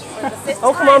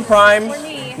 Oh, come on, Prime.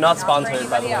 Not sponsored,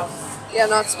 by the way. Yeah,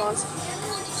 not sponsored.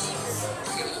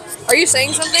 Are you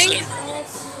saying something?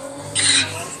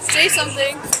 Say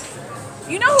something.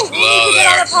 You know who we need to get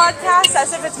on a podcast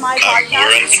as if it's my podcast?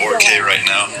 We're in 4K right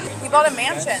now. He bought a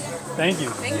mansion. Thank you.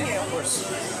 Thank you.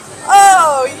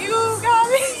 Oh, you got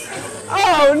me.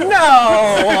 Oh,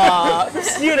 no.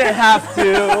 You didn't have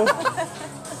to.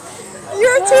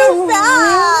 You're too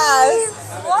fast.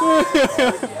 What?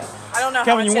 I don't know Kevin,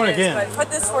 how much you won it is, again. but put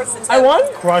this towards the tip. I won?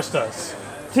 Crushed us.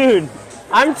 Dude,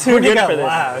 I'm too Brittany good got for this.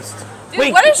 last. Dude,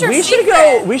 Wait, what is your we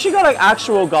secret? should go like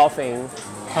actual golfing.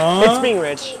 Huh? It's being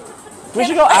rich. We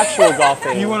should go actual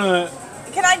golfing. You wanna?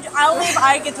 Can I? Only if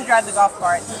I get to drive the golf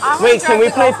cart. Wait, can we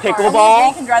play pickleball?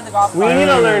 You can drive the golf We cart. need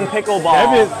to learn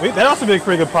pickleball. That'd also be a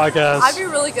pretty good podcast. I'd be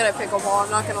really good at pickleball, I'm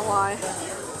not gonna lie.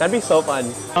 That'd be so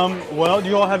fun. Well, do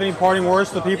you all have any parting words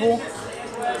for the people?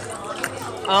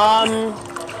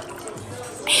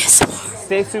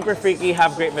 Stay super freaky,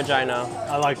 have great vagina.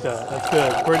 I like that. That's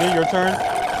good. Brittany, your turn.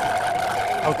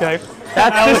 Okay.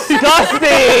 That's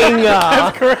disgusting!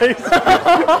 That's crazy.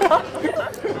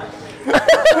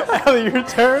 Allie, your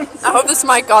turn. I hope this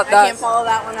mic got I that. can't follow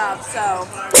that one up. So,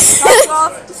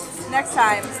 TopGolf next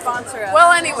time sponsor us.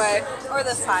 Well, anyway, Or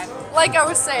this time. like I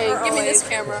was saying, give me this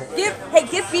camera.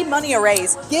 Give B Money a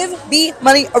raise. Give B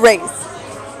Money a raise.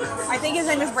 I think his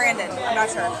name is Brandon. I'm not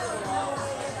sure.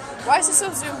 Why is it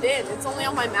so zoomed in? It's only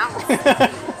on my mouth.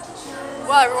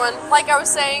 Well, everyone, like I was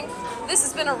saying, this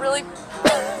has been a really,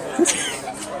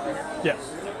 Yeah.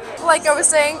 like I was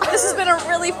saying, this has been a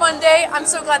really fun day. I'm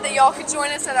so glad that y'all could join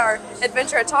us at our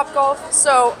adventure at TopGolf.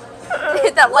 So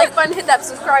hit that like button, hit that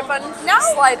subscribe button,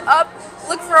 slide up,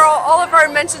 look for all of our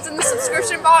mentions in the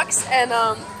subscription box, and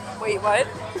wait, what?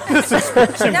 Now,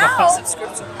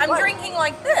 Subscription. I'm What? drinking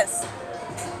like this.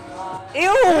 Ew!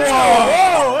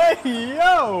 Whoa! Hey,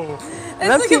 yo! It's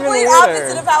That's the even complete weirder.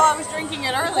 opposite of how I was drinking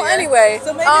it earlier. Well, anyway,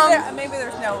 So maybe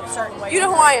there's no certain way. You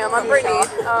know who I am. I'm Brittany.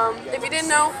 If you didn't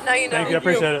know, now you know. Thank you. I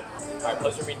appreciate it. All right,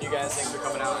 pleasure meeting you guys. Thanks for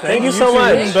coming out. Thank you so too.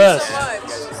 much. You're the best. So much. You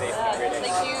guys are safe. Have a great day.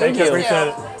 Thank you. Thank you. I appreciate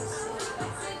it.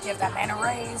 Give that man a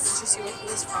raise. Did you see where he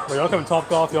was from? Well, y'all come to Top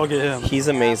Y'all get him. He's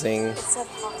amazing. It said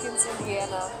Hawkins,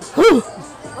 Indiana.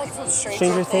 Like from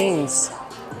Stranger Things.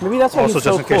 Maybe that's why Also, he's so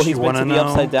just in cool. case He's you meant to wanna be know.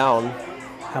 upside down.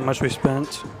 How much we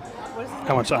spent?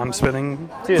 How much I'm spending?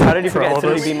 Dude, how did you for forget all it's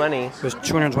gonna this? be money? It was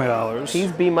 $220.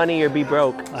 He's be money or be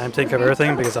broke. I am taking care of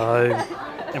everything because I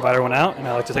invite everyone out and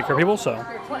I like to take care of people. So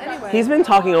Well, anyway. He's been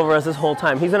talking over us this whole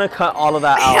time. He's gonna cut all of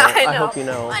that out. Yeah, I know. hope you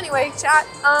know. Well, anyway, chat.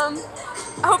 I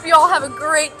hope you all have a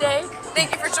great day.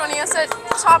 Thank you for joining us at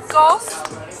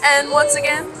TopGolf. And once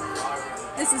again,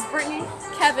 this is Brittany,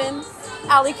 Kevin,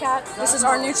 ImAllieCat. This is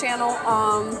our new channel.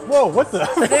 whoa, what the?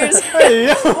 There's Hey,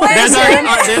 yo.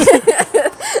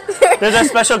 There's our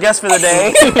special guest for the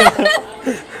day.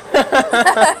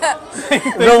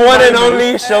 The one and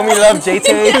only Show Me Love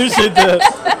Jete. Appreciate that.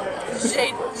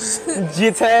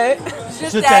 Jete.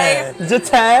 Jete.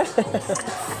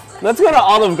 Jete. Let's go to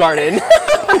Olive Garden.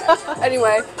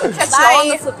 Anyway, catch you on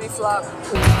the flippy flop.